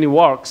there are many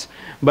works,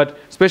 but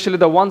especially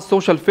the one,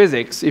 Social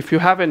Physics. If you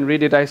haven't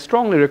read it, I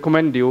strongly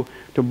recommend you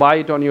to buy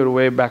it on your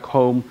way back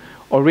home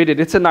or read it.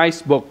 It's a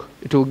nice book.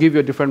 It will give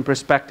you a different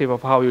perspective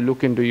of how you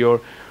look into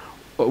your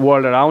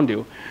world around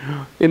you.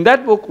 In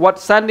that book, what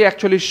Sandy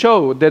actually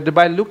showed, that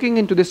by looking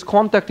into this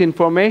contact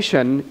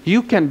information,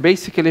 you can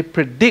basically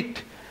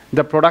predict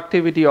the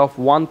productivity of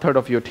 1/3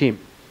 of your team.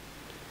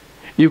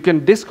 You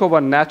can discover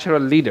natural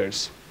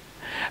leaders.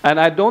 And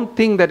I don't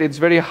think that it's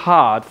very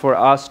hard for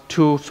us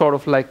to sort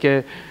of like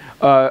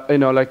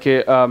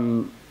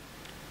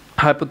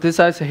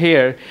hypothesize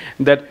here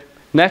that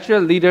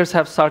natural leaders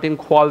have certain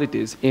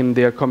qualities in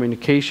their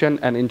communication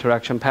and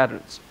interaction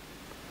patterns.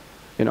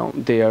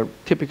 They are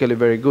typically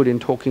very good in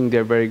talking,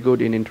 they're very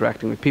good in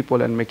interacting with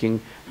people and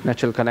making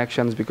natural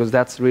connections, because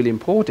that's really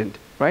important,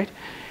 right?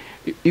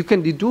 You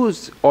can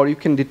deduce or you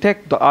can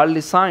detect the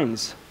early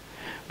signs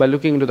by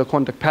looking into the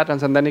contact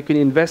patterns, and then you can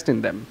invest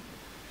in them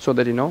so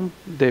that,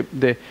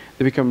 they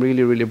become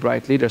really, really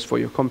bright leaders for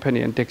your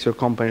company and takes your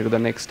company to the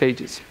next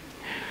stages.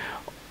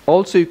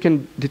 Also, you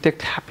can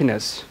detect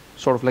happiness,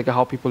 sort of like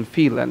how people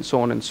feel and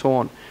so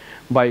on,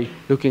 by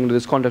looking into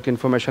this contact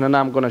information, and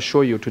I'm going to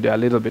show you today a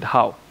little bit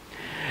how.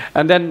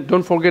 And then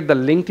don't forget the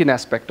LinkedIn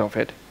aspect of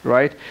it,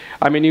 right?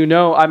 I mean,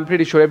 I'm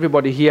pretty sure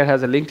everybody here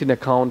has a LinkedIn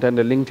account and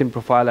a LinkedIn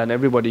profile, and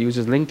everybody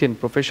uses LinkedIn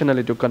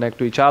professionally to connect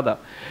to each other.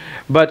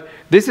 But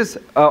this is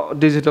a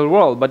digital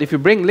world. But if you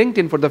bring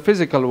LinkedIn for the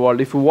physical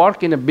world, if you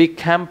work in a big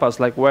campus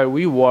like where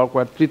we work,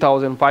 where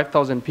 3,000,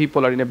 5,000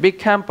 people are in a big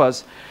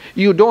campus,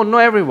 you don't know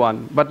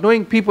everyone. But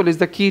knowing people is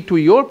the key to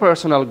your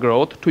personal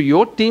growth, to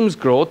your team's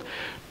growth,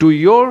 to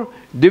your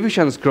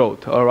division's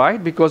growth, all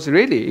right? Because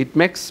really, it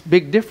makes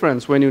big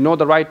difference when you know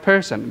the right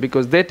person,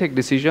 because they take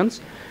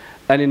decisions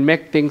and it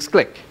makes things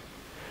click,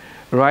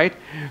 right?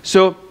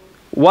 So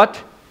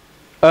what,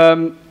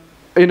 the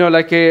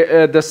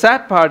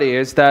sad part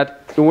is that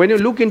when you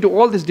look into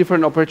all these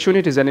different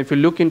opportunities, and if you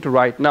look into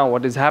right now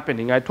what is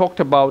happening, I talked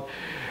about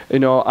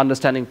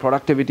understanding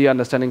productivity,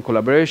 understanding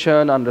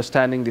collaboration,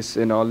 understanding this,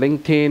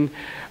 LinkedIn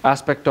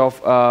aspect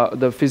of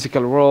the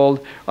physical world,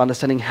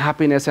 understanding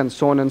happiness, and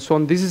so on and so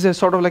on. This is a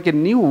sort of like a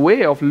new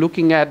way of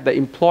looking at the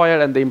employer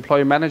and the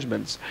employee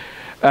managements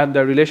and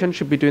the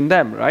relationship between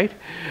them, right?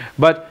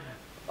 But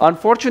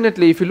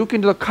unfortunately, if you look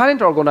into the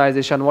current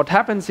organization, what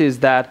happens is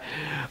that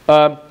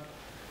there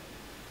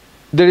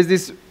is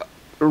this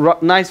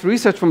nice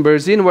research from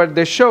Berzin where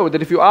they show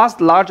that if you ask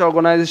large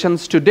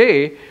organizations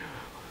today,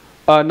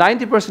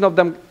 90% of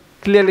them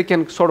clearly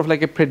can sort of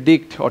like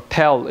predict or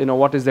tell,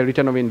 what is the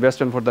return of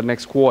investment for the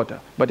next quarter.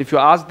 But if you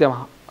ask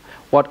them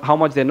how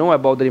much they know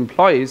about their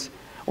employees,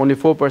 only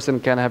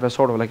 4% can have a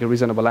sort of like a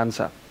reasonable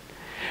answer.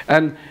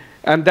 And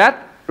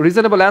that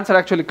reasonable answer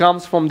actually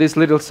comes from these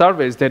little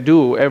surveys they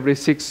do every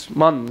 6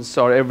 months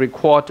or every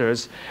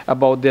quarters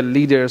about their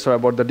leaders or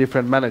about the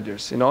different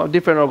managers.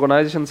 Different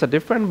organizations are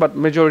different, but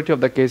majority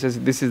of the cases,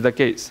 this is the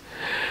case.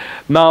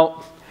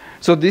 Now,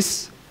 So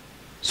this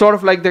sort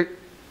of like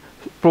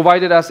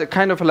provided us a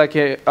kind of like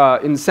a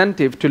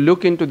incentive to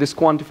look into this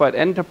quantified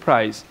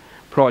enterprise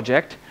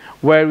project,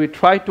 where we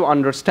try to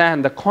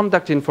understand the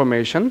contact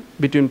information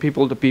between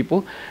people to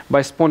people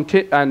by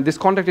and this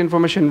contact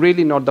information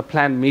really not the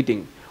planned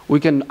meeting. We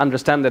can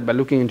understand that by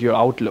looking into your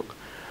Outlook.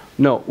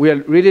 No, we are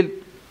really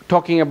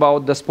talking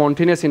about the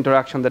spontaneous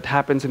interaction that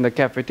happens in the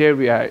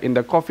cafeteria, in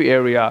the coffee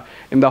area,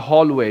 in the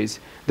hallways,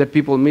 that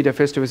people meet a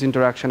face-to-face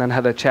interaction and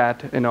have a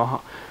chat, you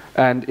know,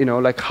 and you know,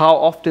 like how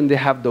often they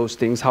have those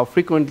things, how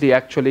frequently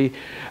actually,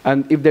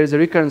 and if there's a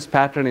recurrence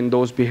pattern in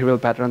those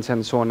behavioral patterns,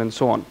 and so on and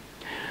so on.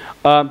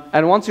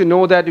 And once you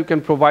know that, you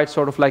can provide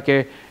sort of like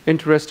a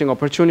interesting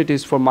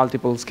opportunities for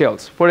multiple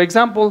skills. For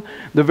example,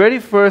 the very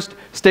first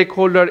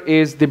stakeholder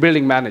is the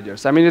building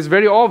managers. I mean, it's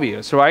very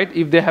obvious, right?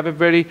 If they have a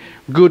very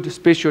good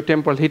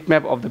spatio-temporal heat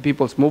map of the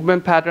people's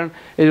movement pattern,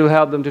 it will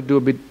help them to do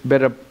a bit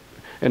better,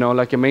 you know,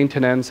 like a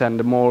maintenance and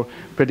a more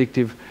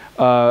predictive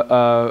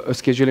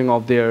scheduling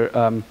of their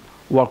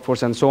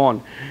workforce and so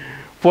on.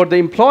 For the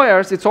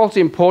employers, it's also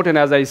important,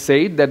 as I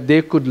said, that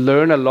they could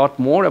learn a lot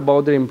more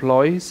about their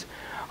employees,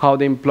 how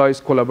the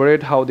employees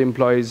collaborate, how the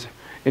employees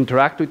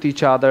interact with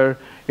each other,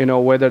 you know,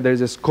 whether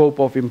there's a scope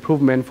of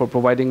improvement for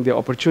providing the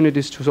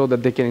opportunities so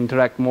that they can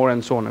interact more,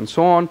 and so on and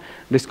so on,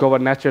 discover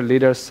natural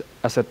leaders,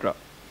 etc.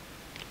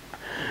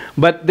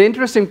 But the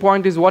interesting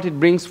point is what it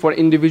brings for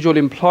individual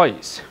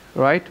employees,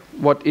 right?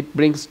 What it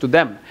brings to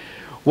them.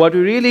 What we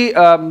really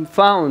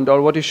found,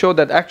 or what we showed,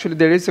 that actually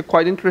there is a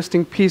quite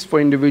interesting piece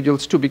for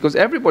individuals too, because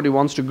everybody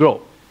wants to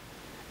grow.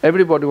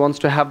 Everybody wants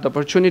to have the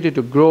opportunity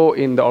to grow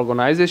in the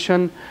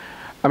organization.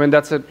 I mean,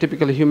 that's a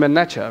typical human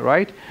nature,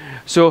 right?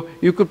 So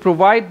you could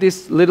provide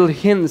these little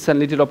hints and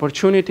little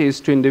opportunities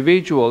to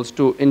individuals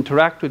to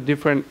interact with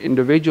different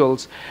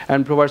individuals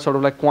and provide sort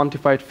of like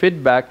quantified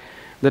feedback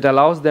that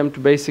allows them to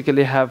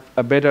basically have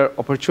a better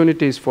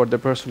opportunities for their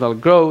personal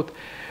growth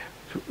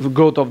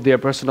of their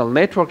personal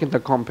network in the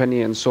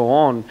company, and so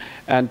on,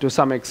 and to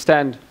some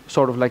extent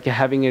sort of like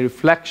having a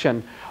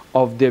reflection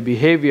of their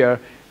behavior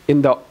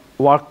in the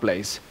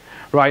workplace.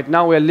 Right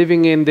now we're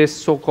living in this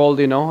so-called,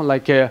 you know,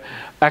 like a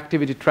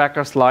activity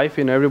tracker's life.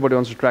 You know, everybody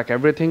wants to track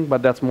everything,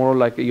 but that's more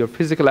like your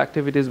physical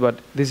activities, but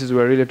this is,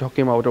 we're really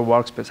talking about our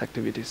workspace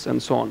activities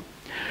and so on.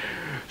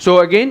 So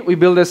again, we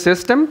build a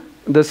system.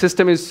 The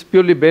system is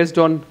purely based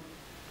on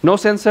no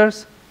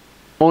sensors,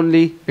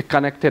 only a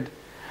connected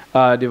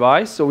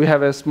device. So we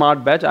have a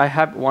smart badge. I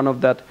have one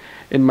of that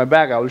in my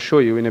bag. I will show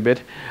you in a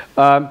bit,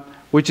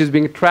 which is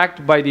being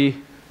tracked by the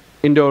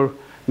indoor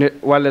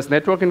wireless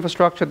network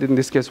infrastructure, in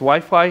this case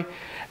Wi-Fi,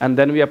 and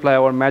then we apply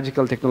our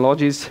magical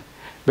technologies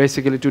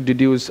basically to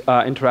deduce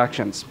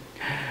interactions.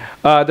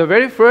 The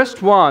very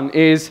first one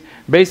is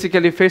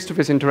basically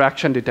face-to-face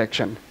interaction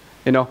detection.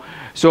 You know,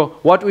 so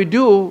what we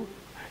do,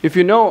 if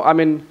you know, I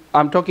mean,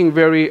 I'm talking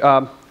very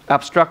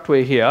abstract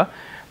way here,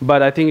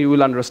 but I think you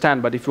will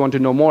understand. But if you want to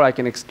know more, I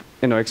can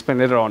explain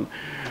later on.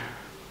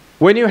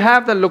 When you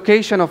have the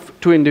location of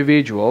two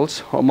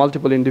individuals or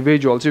multiple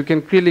individuals, you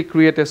can really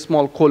create a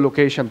small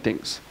co-location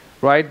things,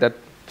 right? That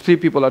 3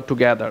 people are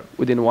together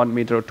within 1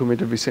 meter or 2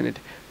 meter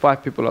vicinity,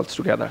 5 people are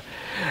together.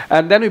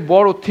 And then we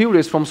borrow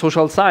theories from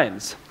social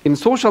science. In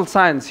social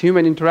science,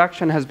 human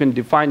interaction has been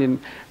defined in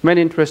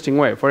many interesting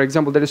ways. For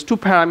example, there is 2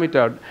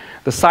 parameters,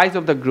 the size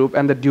of the group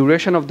and the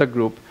duration of the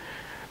group.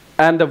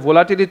 And the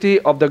volatility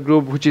of the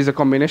group, which is a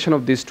combination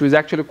of these two, is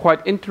actually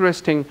quite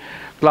interesting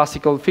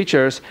classical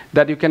features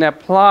that you can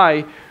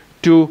apply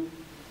to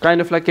kind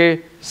of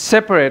like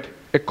separate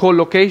a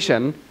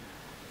co-location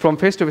from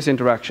face-to-face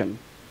interaction.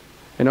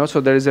 You know,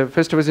 so there is a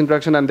face-to-face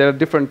interaction, and there are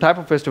different type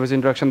of face-to-face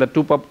interaction that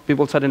 2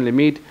 people suddenly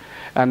meet,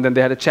 and then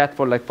they had a chat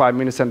for like 5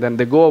 minutes, and then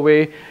they go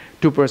away.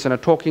 2 persons are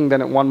talking,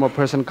 then 1 more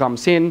person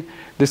comes in,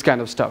 this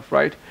kind of stuff,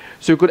 right?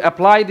 So you could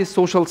apply these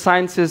social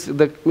sciences,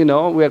 you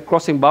know, we are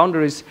crossing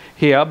boundaries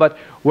here, but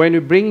when we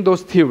bring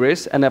those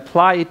theories and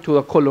apply it to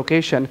a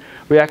co-location,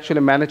 we actually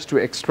managed to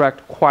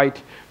extract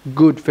quite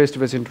good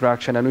face-to-face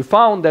interaction. And we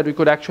found that we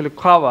could actually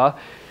cover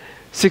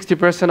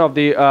 60% of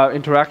the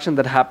interaction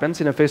that happens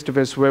in a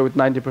face-to-face way with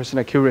 90%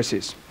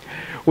 accuracies,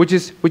 which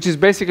is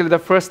basically the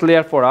first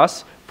layer for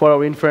us, for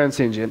our inference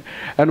engine.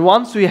 And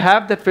once we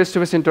have that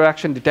face-to-face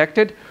interaction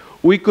detected,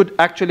 we could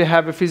actually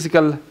have a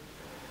physical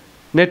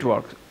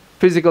network,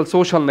 physical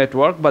social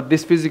network, but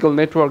this physical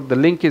network, the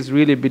link is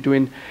really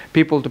between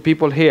people to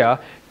people here,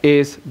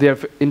 is their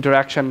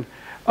interaction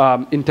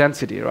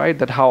intensity, right?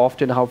 That how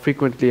often, how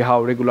frequently,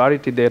 how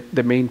regularity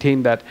they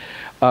maintain that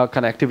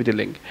connectivity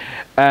link.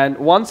 And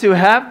once you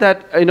have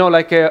that, you know,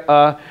 like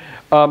a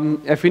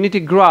affinity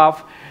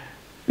graph,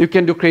 you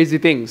can do crazy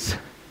things.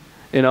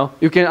 You know,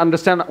 you can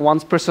understand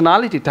one's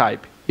personality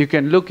type. You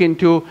can look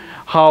into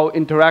how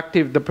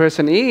interactive the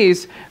person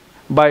is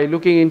by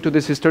looking into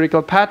these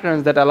historical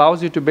patterns that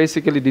allows you to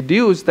basically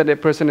deduce that a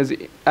person is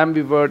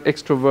ambivert,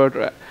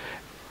 extrovert,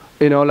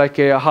 you know, like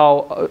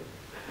how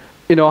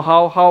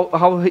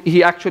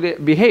he actually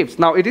behaves.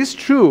 Now, it is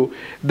true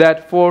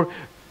that for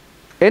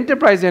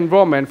enterprise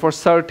environment, for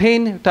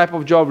certain type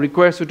of job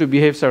requires you to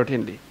behave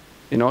certainly.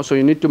 So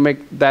you need to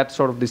make that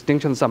sort of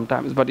distinction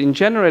sometimes. But in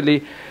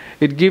generally,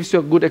 it gives you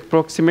a good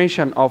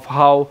approximation of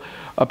how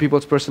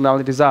people's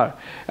personalities are.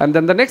 And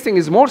then the next thing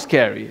is more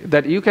scary,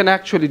 that you can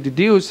actually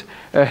deduce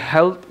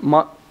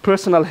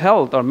personal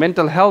health or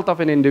mental health of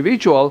an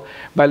individual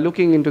by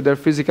looking into their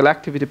physical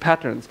activity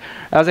patterns.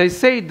 As I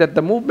said, that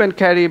the movement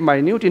carry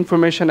minute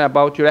information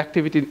about your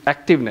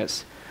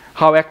activeness,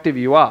 how active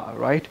you are,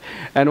 right?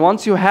 And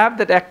once you have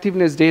that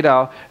activeness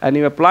data and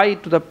you apply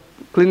it to the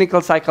clinical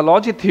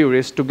psychology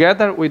theories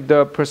together with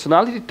the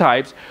personality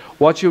types,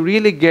 what you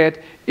really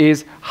get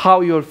is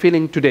how you're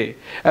feeling today.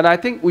 And I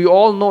think we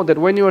all know that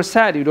when you are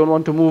sad, you don't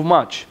want to move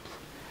much.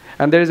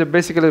 And there is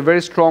basically a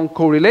very strong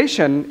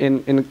correlation,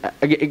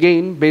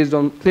 again, based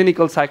on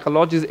clinical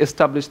psychology's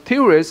established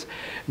theories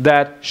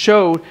that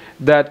show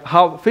that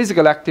how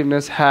physical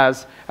activeness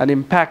has an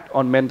impact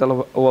on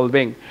mental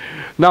well-being.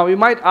 Now, you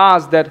might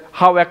ask that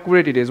how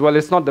accurate it is. Well,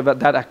 it's not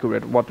that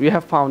accurate. What we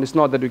have found is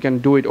not that we can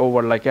do it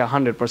over like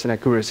 100%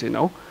 accuracy,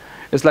 no?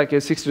 It's like a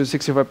 60 to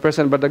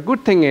 65%. But the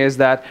good thing is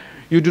that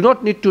you do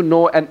not need to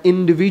know an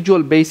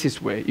individual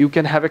basis way. You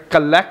can have a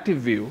collective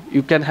view.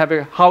 You can have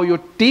how your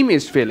team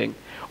is feeling,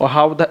 or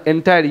how the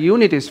entire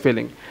unit is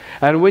feeling.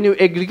 And when you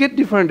aggregate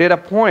different data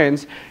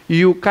points,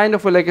 you kind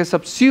of like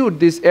substitute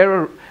this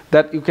error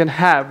that you can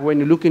have when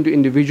you look into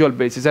individual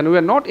basis. And we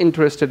are not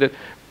interested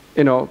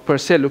in, per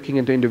se looking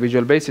into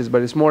individual basis,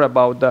 but it's more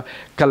about the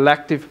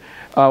collective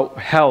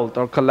health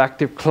or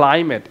collective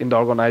climate in the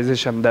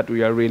organization that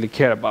we are really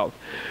care about,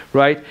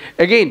 right?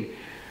 Again,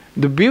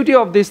 the beauty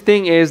of this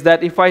thing is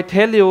that if I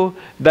tell you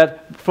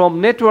that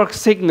from network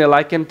signal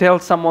I can tell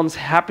someone's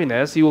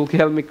happiness, you will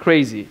tell me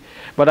crazy.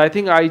 But I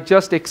think I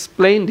just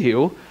explained to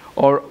you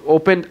or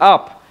opened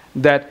up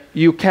that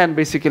you can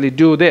basically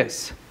do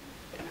this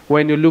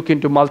when you look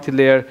into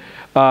multi-layer,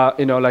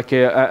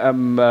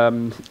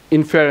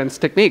 inference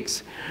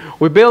techniques.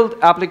 We build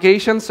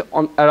applications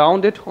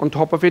around it, on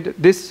top of it.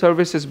 This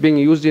service is being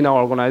used in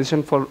our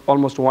organization for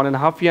almost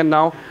 1.5 years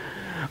now.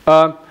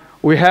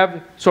 We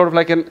have sort of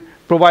like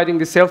providing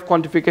the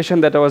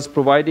self-quantification that I was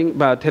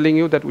telling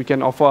you that we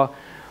can offer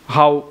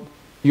how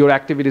your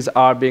activities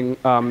are being,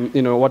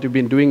 what you've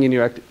been doing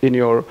in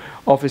your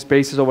office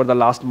spaces over the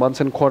last months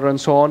and quarter and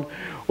so on.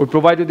 We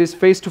provide you this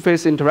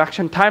face-to-face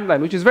interaction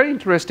timeline, which is very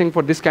interesting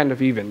for this kind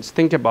of events.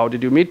 Think about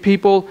it. You meet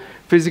people,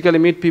 physically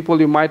meet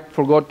people, you might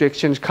forgot to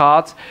exchange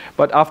cards,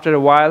 but after a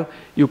while,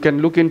 you can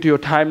look into your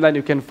timeline,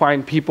 you can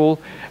find people,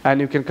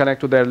 and you can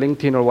connect to their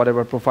LinkedIn or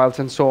whatever profiles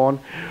and so on.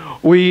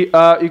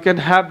 You can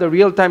have the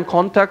real-time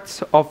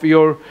contacts of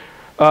your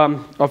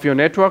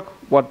network,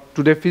 what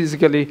today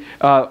physically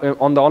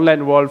on the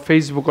online world,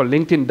 Facebook or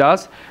LinkedIn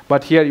does,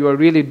 but here you are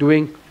really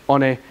doing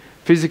on a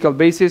physical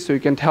basis. So you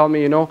can tell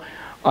me,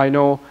 I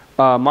know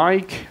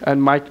Mike,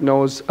 and Mike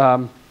knows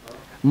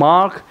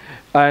Mark,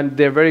 and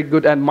they're very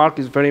good, and Mark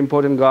is a very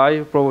important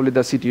guy, probably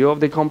the CTO of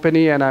the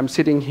company, and I'm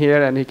sitting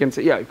here, and he can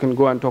say, yeah, you can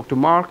go and talk to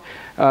Mark,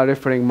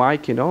 referring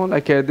Mike,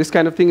 this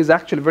kind of thing is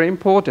actually very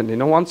important.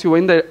 Once you're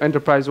in the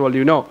enterprise world,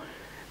 you know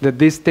that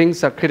these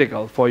things are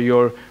critical for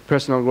your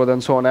personal growth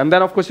and so on. And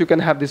then, of course, you can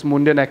have these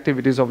mundane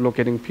activities of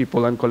locating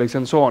people and colleagues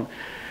and so on.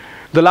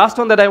 The last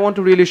one that I want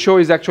to really show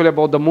is actually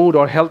about the mood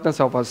or healthness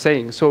of our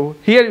saying. So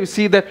here you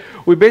see that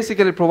we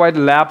basically provide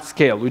lab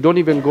scale. We don't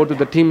even go to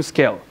the team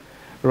scale,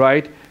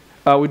 right?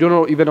 We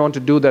don't even want to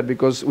do that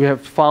because we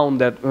have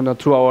found that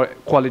through our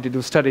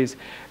qualitative studies,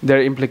 there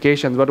are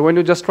implications. But when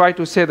you just try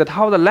to say that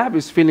how the lab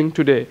is feeling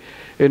today,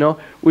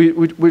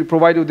 we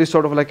provide you this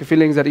sort of like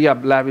feelings that, yeah,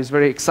 lab is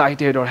very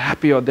excited or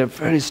happy, or they're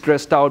very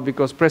stressed out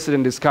because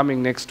president is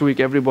coming next week.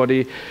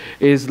 Everybody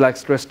is like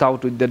stressed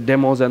out with the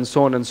demos and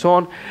so on and so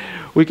on.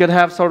 We can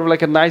have sort of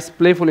like a nice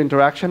playful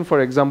interaction. For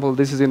example,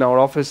 this is in our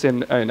office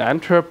in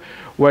Antwerp,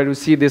 where you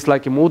see this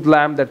like a mood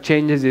lamp that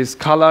changes its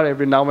color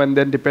every now and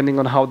then depending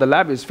on how the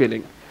lab is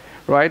feeling,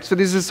 right? So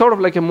this is sort of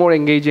like a more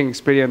engaging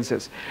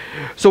experiences.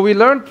 So we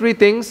learned 3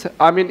 things.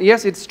 I mean,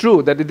 yes, it's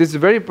true that it is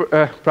very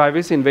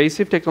privacy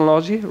invasive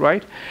technology,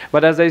 right?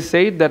 But as I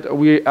said, that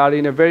we are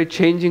in a very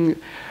changing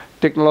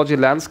technology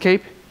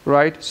landscape,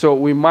 right? So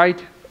we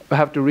might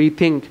have to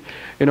rethink,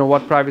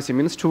 what privacy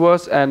means to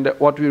us. And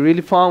what we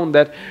really found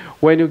that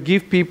when you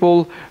give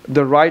people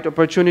the right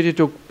opportunity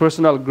to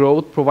personal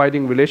growth,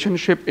 providing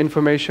relationship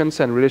informations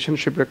and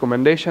relationship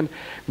recommendation,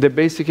 they're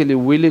basically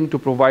willing to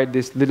provide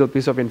this little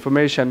piece of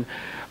information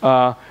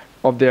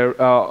of their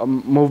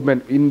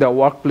movement in the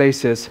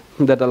workplaces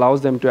that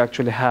allows them to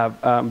actually have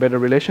better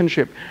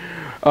relationship.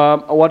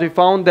 What we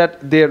found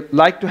that they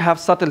like to have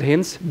subtle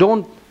hints.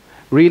 Don't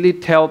really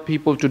tell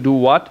people to do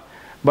what,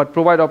 but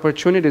provide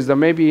opportunities that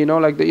maybe,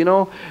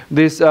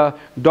 this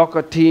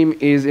Docker team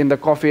is in the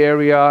coffee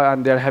area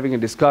and they're having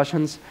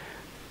discussions.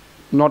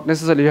 Not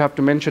necessarily you have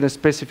to mention a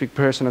specific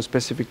person, a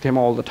specific theme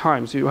all the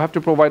time. So you have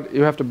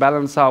to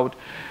balance out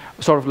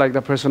sort of like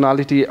the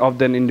personality of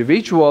the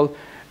individual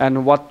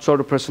and what sort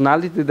of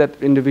personality that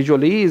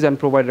individual is, and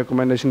provide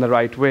recommendation the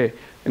right way,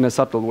 in a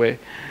subtle way.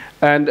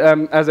 And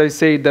as I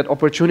say, that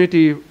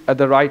opportunity at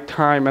the right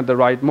time, at the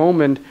right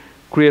moment,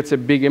 creates a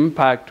big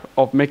impact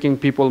of making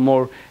people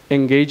more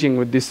engaging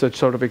with this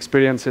sort of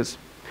experiences.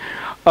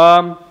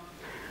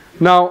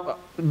 Now,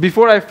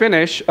 before I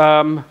finish,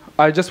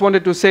 I just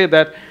wanted to say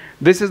that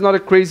this is not a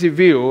crazy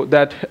view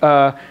that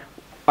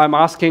I'm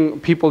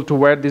asking people to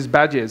wear these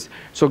badges.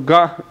 So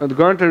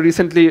Gartner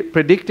recently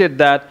predicted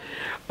that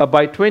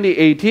by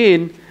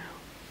 2018,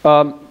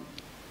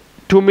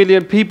 2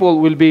 million people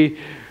will be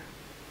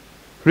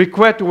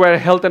required to wear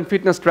health and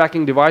fitness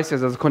tracking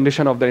devices as a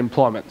condition of their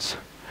employments.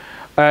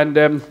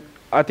 And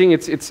I think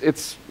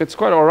it's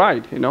quite all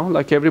right, you know,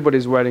 like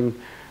everybody's wearing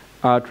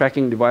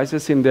tracking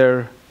devices in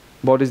their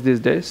bodies these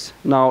days.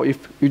 Now,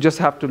 if you just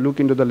have to look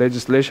into the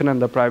legislation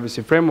and the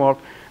privacy framework,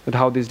 that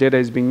how this data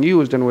is being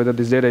used and whether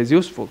this data is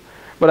useful.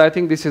 But I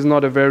think this is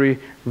not a very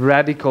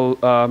radical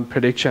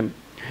prediction.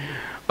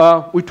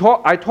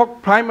 I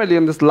talked primarily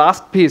in this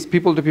last piece,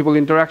 people-to-people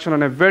interaction,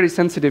 on a very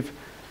sensitive,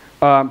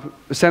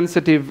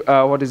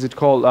 what is it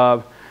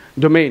called,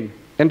 domain,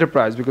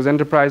 enterprise, because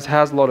enterprise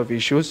has a lot of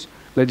issues,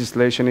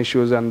 legislation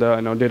issues and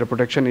data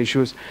protection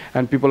issues,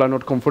 and people are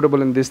not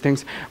comfortable in these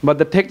things. But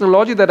the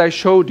technology that I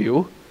showed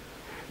you,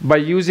 by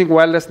using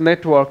wireless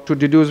network to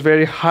deduce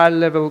very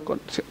high-level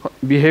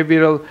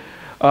behavioral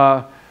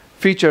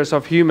features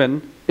of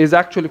human, is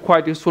actually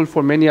quite useful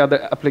for many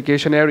other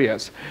application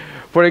areas.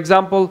 For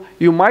example,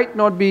 you might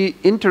not be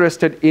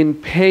interested in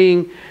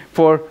paying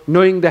for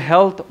knowing the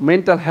health,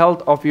 mental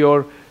health of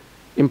your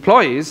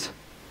employees,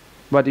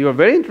 but you are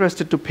very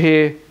interested to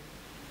pay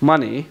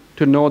money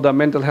to know the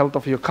mental health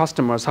of your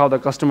customers, how the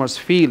customers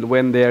feel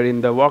when they're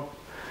in the work,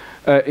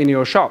 in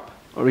your shop,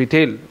 or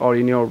retail, or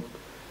in your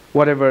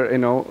whatever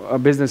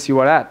business you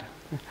are at.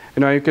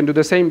 You can do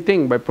the same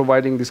thing by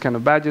providing these kind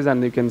of badges,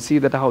 and you can see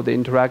that how they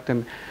interact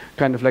and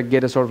kind of like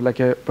get a sort of like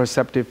a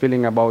perceptive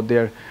feeling about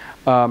their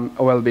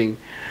well-being.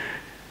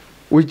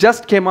 We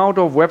just came out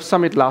of Web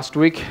Summit last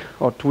week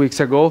or 2 weeks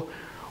ago,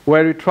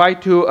 where we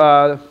tried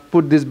to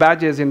put these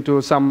badges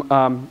into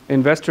some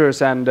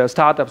investors and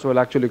startups. We'll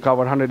actually cover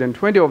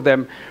 120 of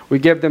them. We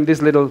gave them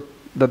this little,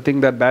 the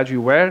thing, that badge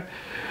you wear.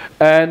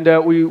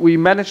 And we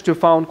managed to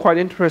found quite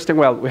interesting,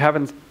 well, we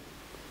haven't,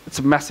 it's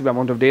a massive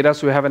amount of data,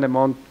 so we haven't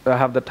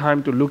have the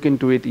time to look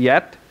into it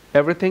yet,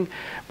 everything.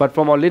 But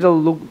from a little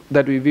look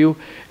that we view,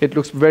 it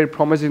looks very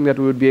promising that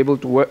we would be able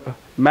to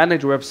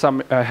manage Web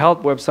Summit,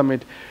 help Web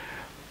Summit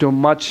to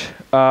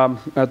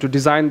to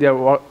design their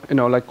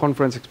like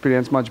conference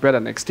experience much better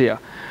next year.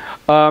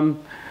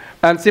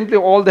 And simply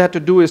all they had to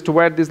do is to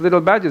wear these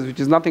little badges, which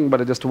is nothing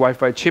but just a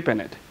Wi-Fi chip in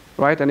it,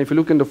 right? And if you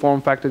look in the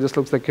form factor, it just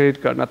looks like a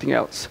credit card, nothing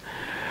else.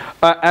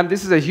 And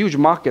this is a huge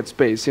market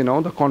space,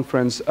 the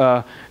conference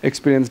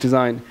experience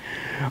design.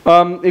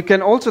 You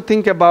can also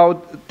think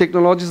about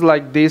technologies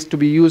like this to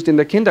be used in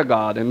the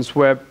kindergartens,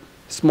 where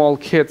small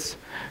kids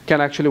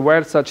can actually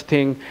wear such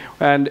thing,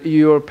 and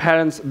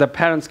the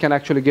parents can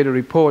actually get a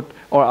report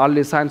or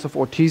early signs of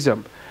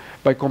autism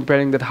by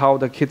comparing that how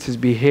the kids is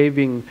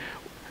behaving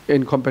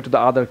in compared to the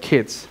other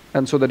kids,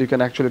 and so that you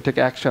can actually take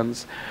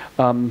actions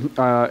in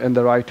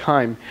the right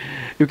time.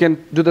 You can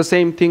do the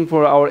same thing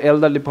for our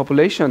elderly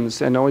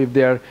populations, if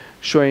they're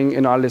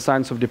showing early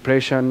signs of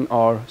depression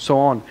or so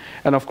on.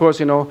 And of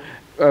course, in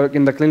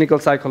the clinical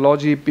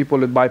psychology, people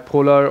with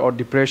bipolar or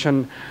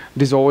depression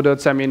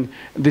disorders, I mean,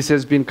 this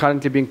has been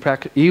currently being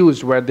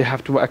used, where they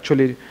have to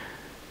actually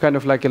kind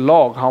of like a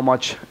log how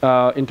much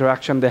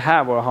interaction they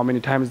have or how many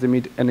times they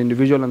meet an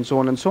individual and so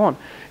on and so on.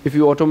 If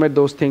you automate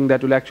those things,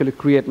 that will actually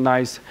create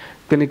nice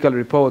clinical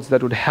reports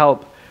that would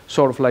help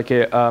sort of like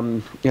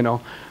a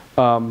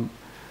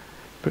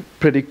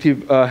predictive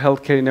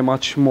healthcare in a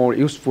much more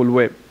useful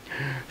way.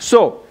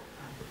 So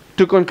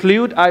to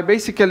conclude, I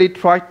basically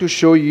tried to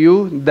show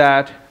you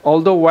that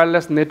although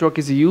wireless network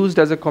is used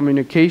as a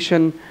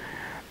communication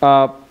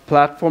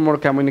platform or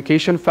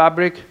communication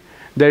fabric,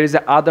 there is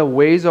other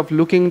ways of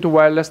looking into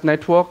wireless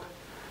network,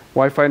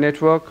 Wi-Fi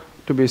network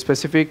to be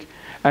specific,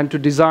 and to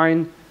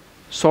design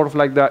sort of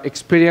like the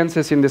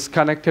experiences in this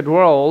connected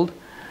world.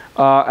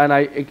 And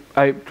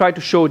I tried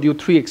to show you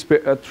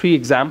three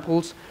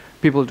examples: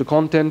 people to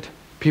content,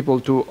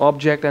 people to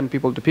object, and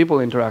people to people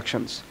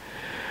interactions.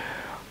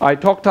 I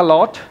talked a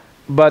lot,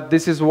 but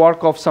this is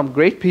work of some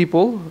great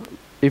people.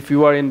 If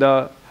you are in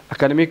the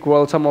academic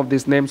world, some of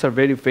these names are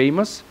very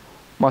famous,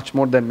 much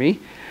more than me.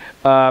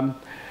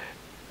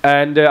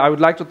 And I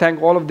would like to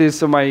thank all of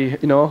these my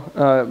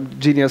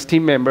genius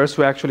team members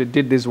who actually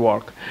did this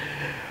work.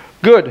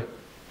 Good.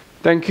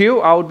 Thank you.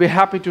 I would be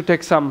happy to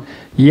take some.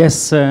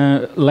 Yes,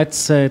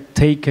 let's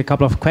take a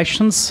couple of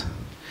questions.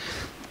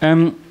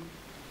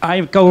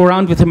 I go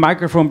around with the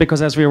microphone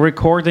because as we're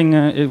recording,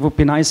 it would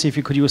be nice if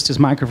you could use this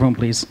microphone,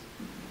 please.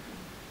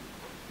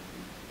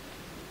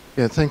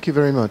 Yeah, thank you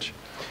very much.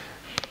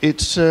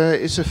 It's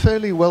a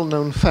fairly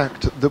well-known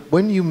fact that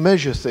when you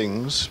measure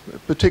things,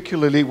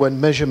 particularly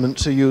when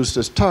measurements are used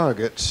as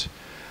targets,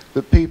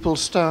 that people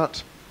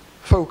start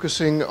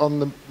focusing on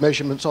the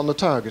measurements on the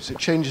targets. It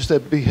changes their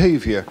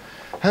behavior.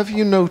 Have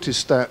you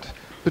noticed that,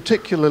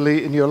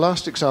 particularly in your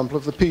last example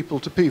of the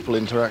people-to-people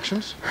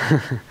interactions?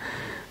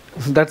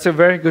 That's a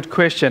very good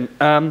question.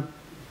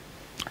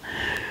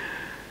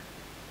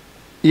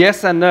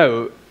 Yes and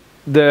no.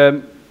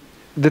 The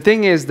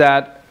thing is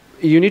that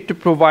you need to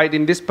provide,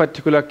 in this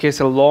particular case,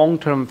 a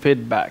long-term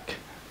feedback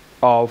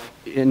of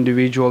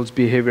individuals'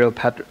 behavioral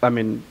pattern, I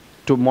mean,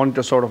 to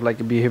monitor sort of like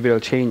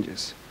behavioral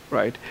changes,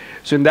 right?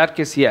 So in that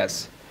case,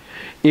 yes.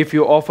 If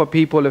you offer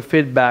people a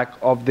feedback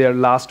of their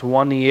last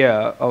 1 year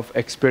of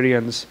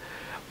experience,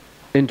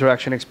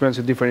 interaction experience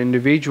with different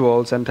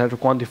individuals, and try to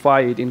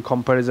quantify it in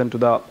comparison to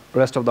the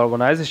rest of the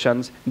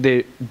organizations,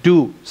 they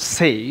do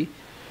say,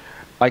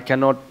 I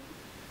cannot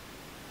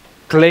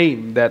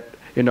claim that,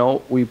 you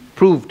know, we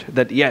proved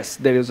that yes,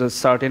 there is a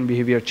certain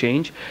behavior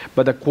change,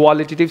 but the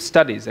qualitative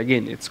studies,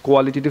 again, it's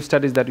qualitative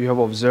studies that you have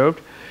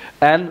observed,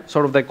 and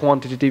sort of the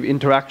quantitative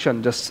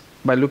interaction, just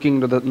by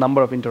looking at the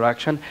number of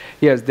interaction,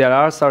 yes, there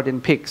are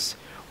certain peaks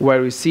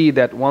where we see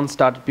that once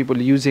started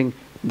people using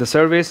the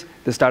service,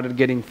 they started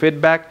getting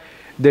feedback,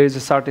 there is a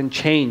certain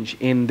change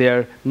in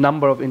their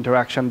number of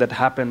interaction that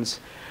happens,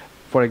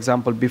 for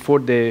example, before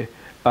they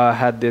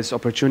had this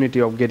opportunity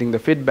of getting the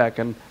feedback,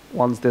 and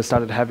once they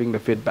started having the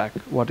feedback,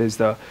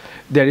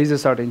 there is a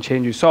certain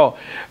change you saw.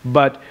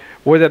 But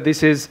whether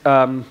this is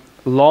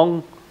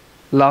long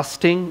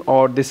lasting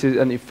or this is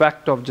an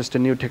effect of just a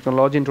new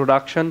technology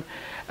introduction,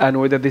 and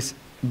whether this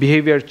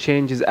behavior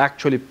change is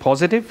actually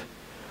positive,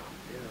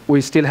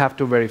 we still have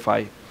to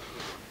verify.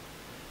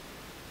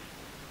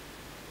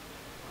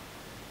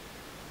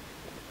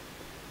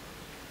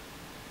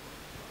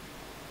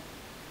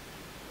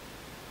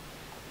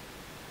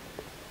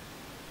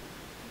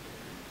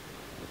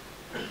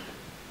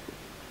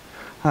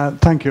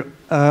 Thank you.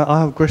 I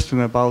have a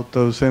question about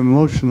those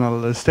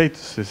emotional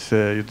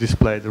statuses you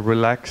displayed,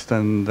 relaxed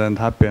and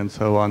happy and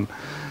so on.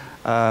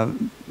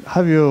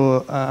 Have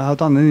you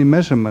done any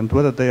measurement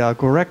whether they are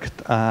correct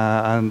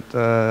and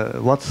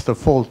what's the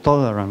fault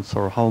tolerance,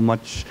 or how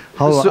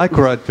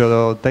accurate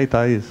your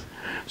data is?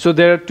 So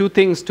there are two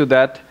things to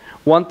that.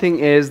 One thing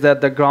is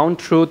that the ground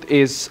truth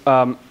is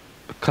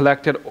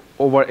collected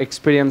over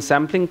experience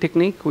sampling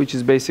technique, which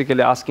is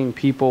basically asking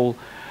people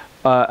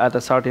at a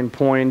certain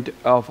point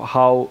of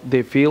how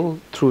they feel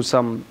through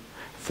some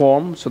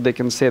form, so they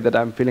can say that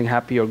I'm feeling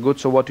happy or good.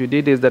 So what we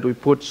did is that we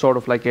put sort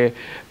of like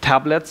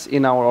tablets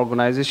in our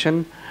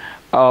organization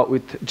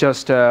with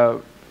just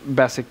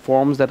basic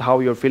forms that how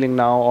you're feeling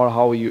now, or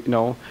how you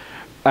know.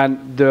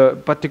 And the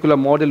particular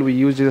model we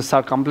used is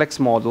a complex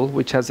model,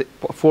 which has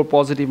 4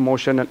 positive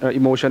emotion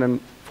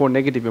and 4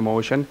 negative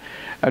emotion,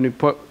 and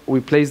we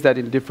place that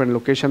in different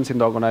locations in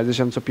the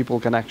organization so people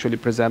can actually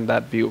present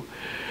that view.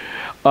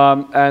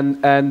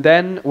 And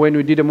then when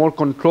we did a more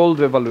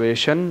controlled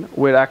evaluation,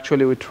 where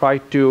actually we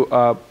tried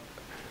to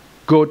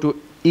go to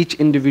each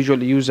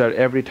individual user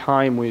every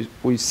time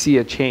we see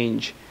a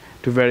change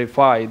to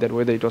verify that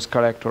whether it was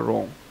correct or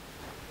wrong.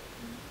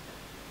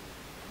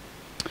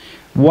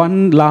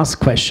 One last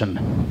question.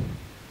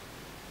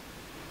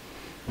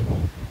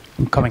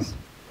 I'm coming.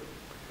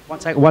 1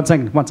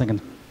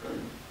 second.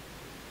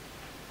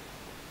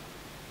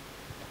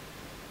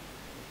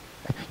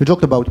 You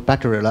talked about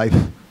battery life.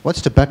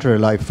 What's the battery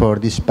life for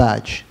this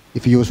badge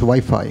if you use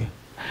Wi-Fi?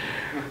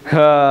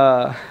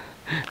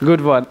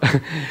 Good one.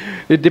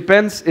 It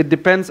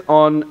depends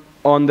on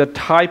the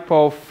type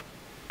of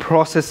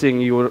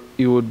processing you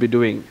would be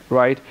doing,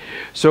 right?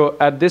 So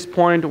at this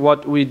point,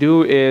 what we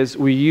do is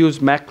we use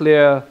MAC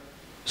layer,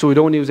 so we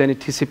don't use any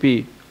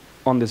TCP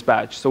on this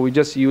badge. So we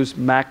just use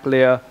MAC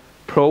layer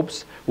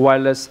probes,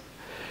 wireless.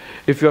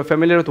 If you're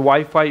familiar with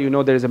Wi-Fi, you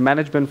know there is a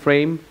management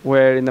frame,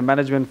 where in the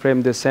management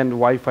frame they send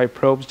Wi-Fi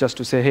probes just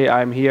to say, hey,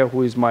 I'm here,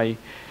 who is my,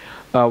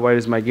 where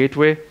is my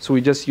gateway? So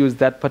we just use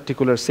that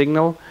particular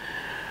signal.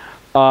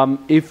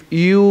 If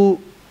you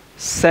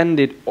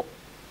send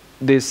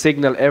this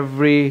signal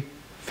every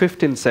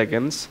 15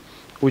 seconds,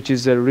 which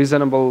is a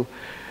reasonable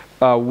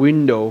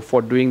window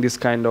for doing this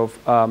kind of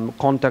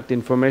contact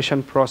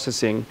information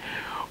processing,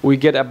 we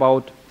get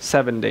about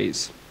 7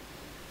 days.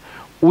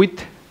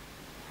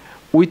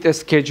 With a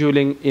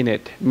scheduling in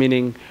it,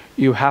 meaning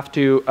you have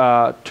to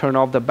turn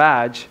off the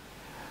badge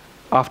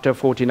after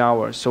 14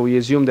 hours. So we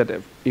assume that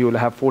you will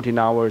have 14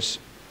 hours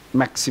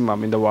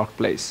maximum in the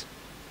workplace.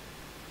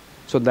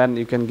 So then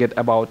you can get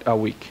about a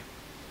week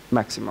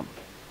maximum.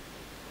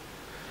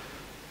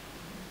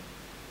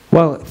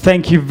 Well,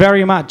 thank you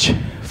very much.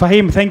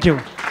 Fahim, thank you.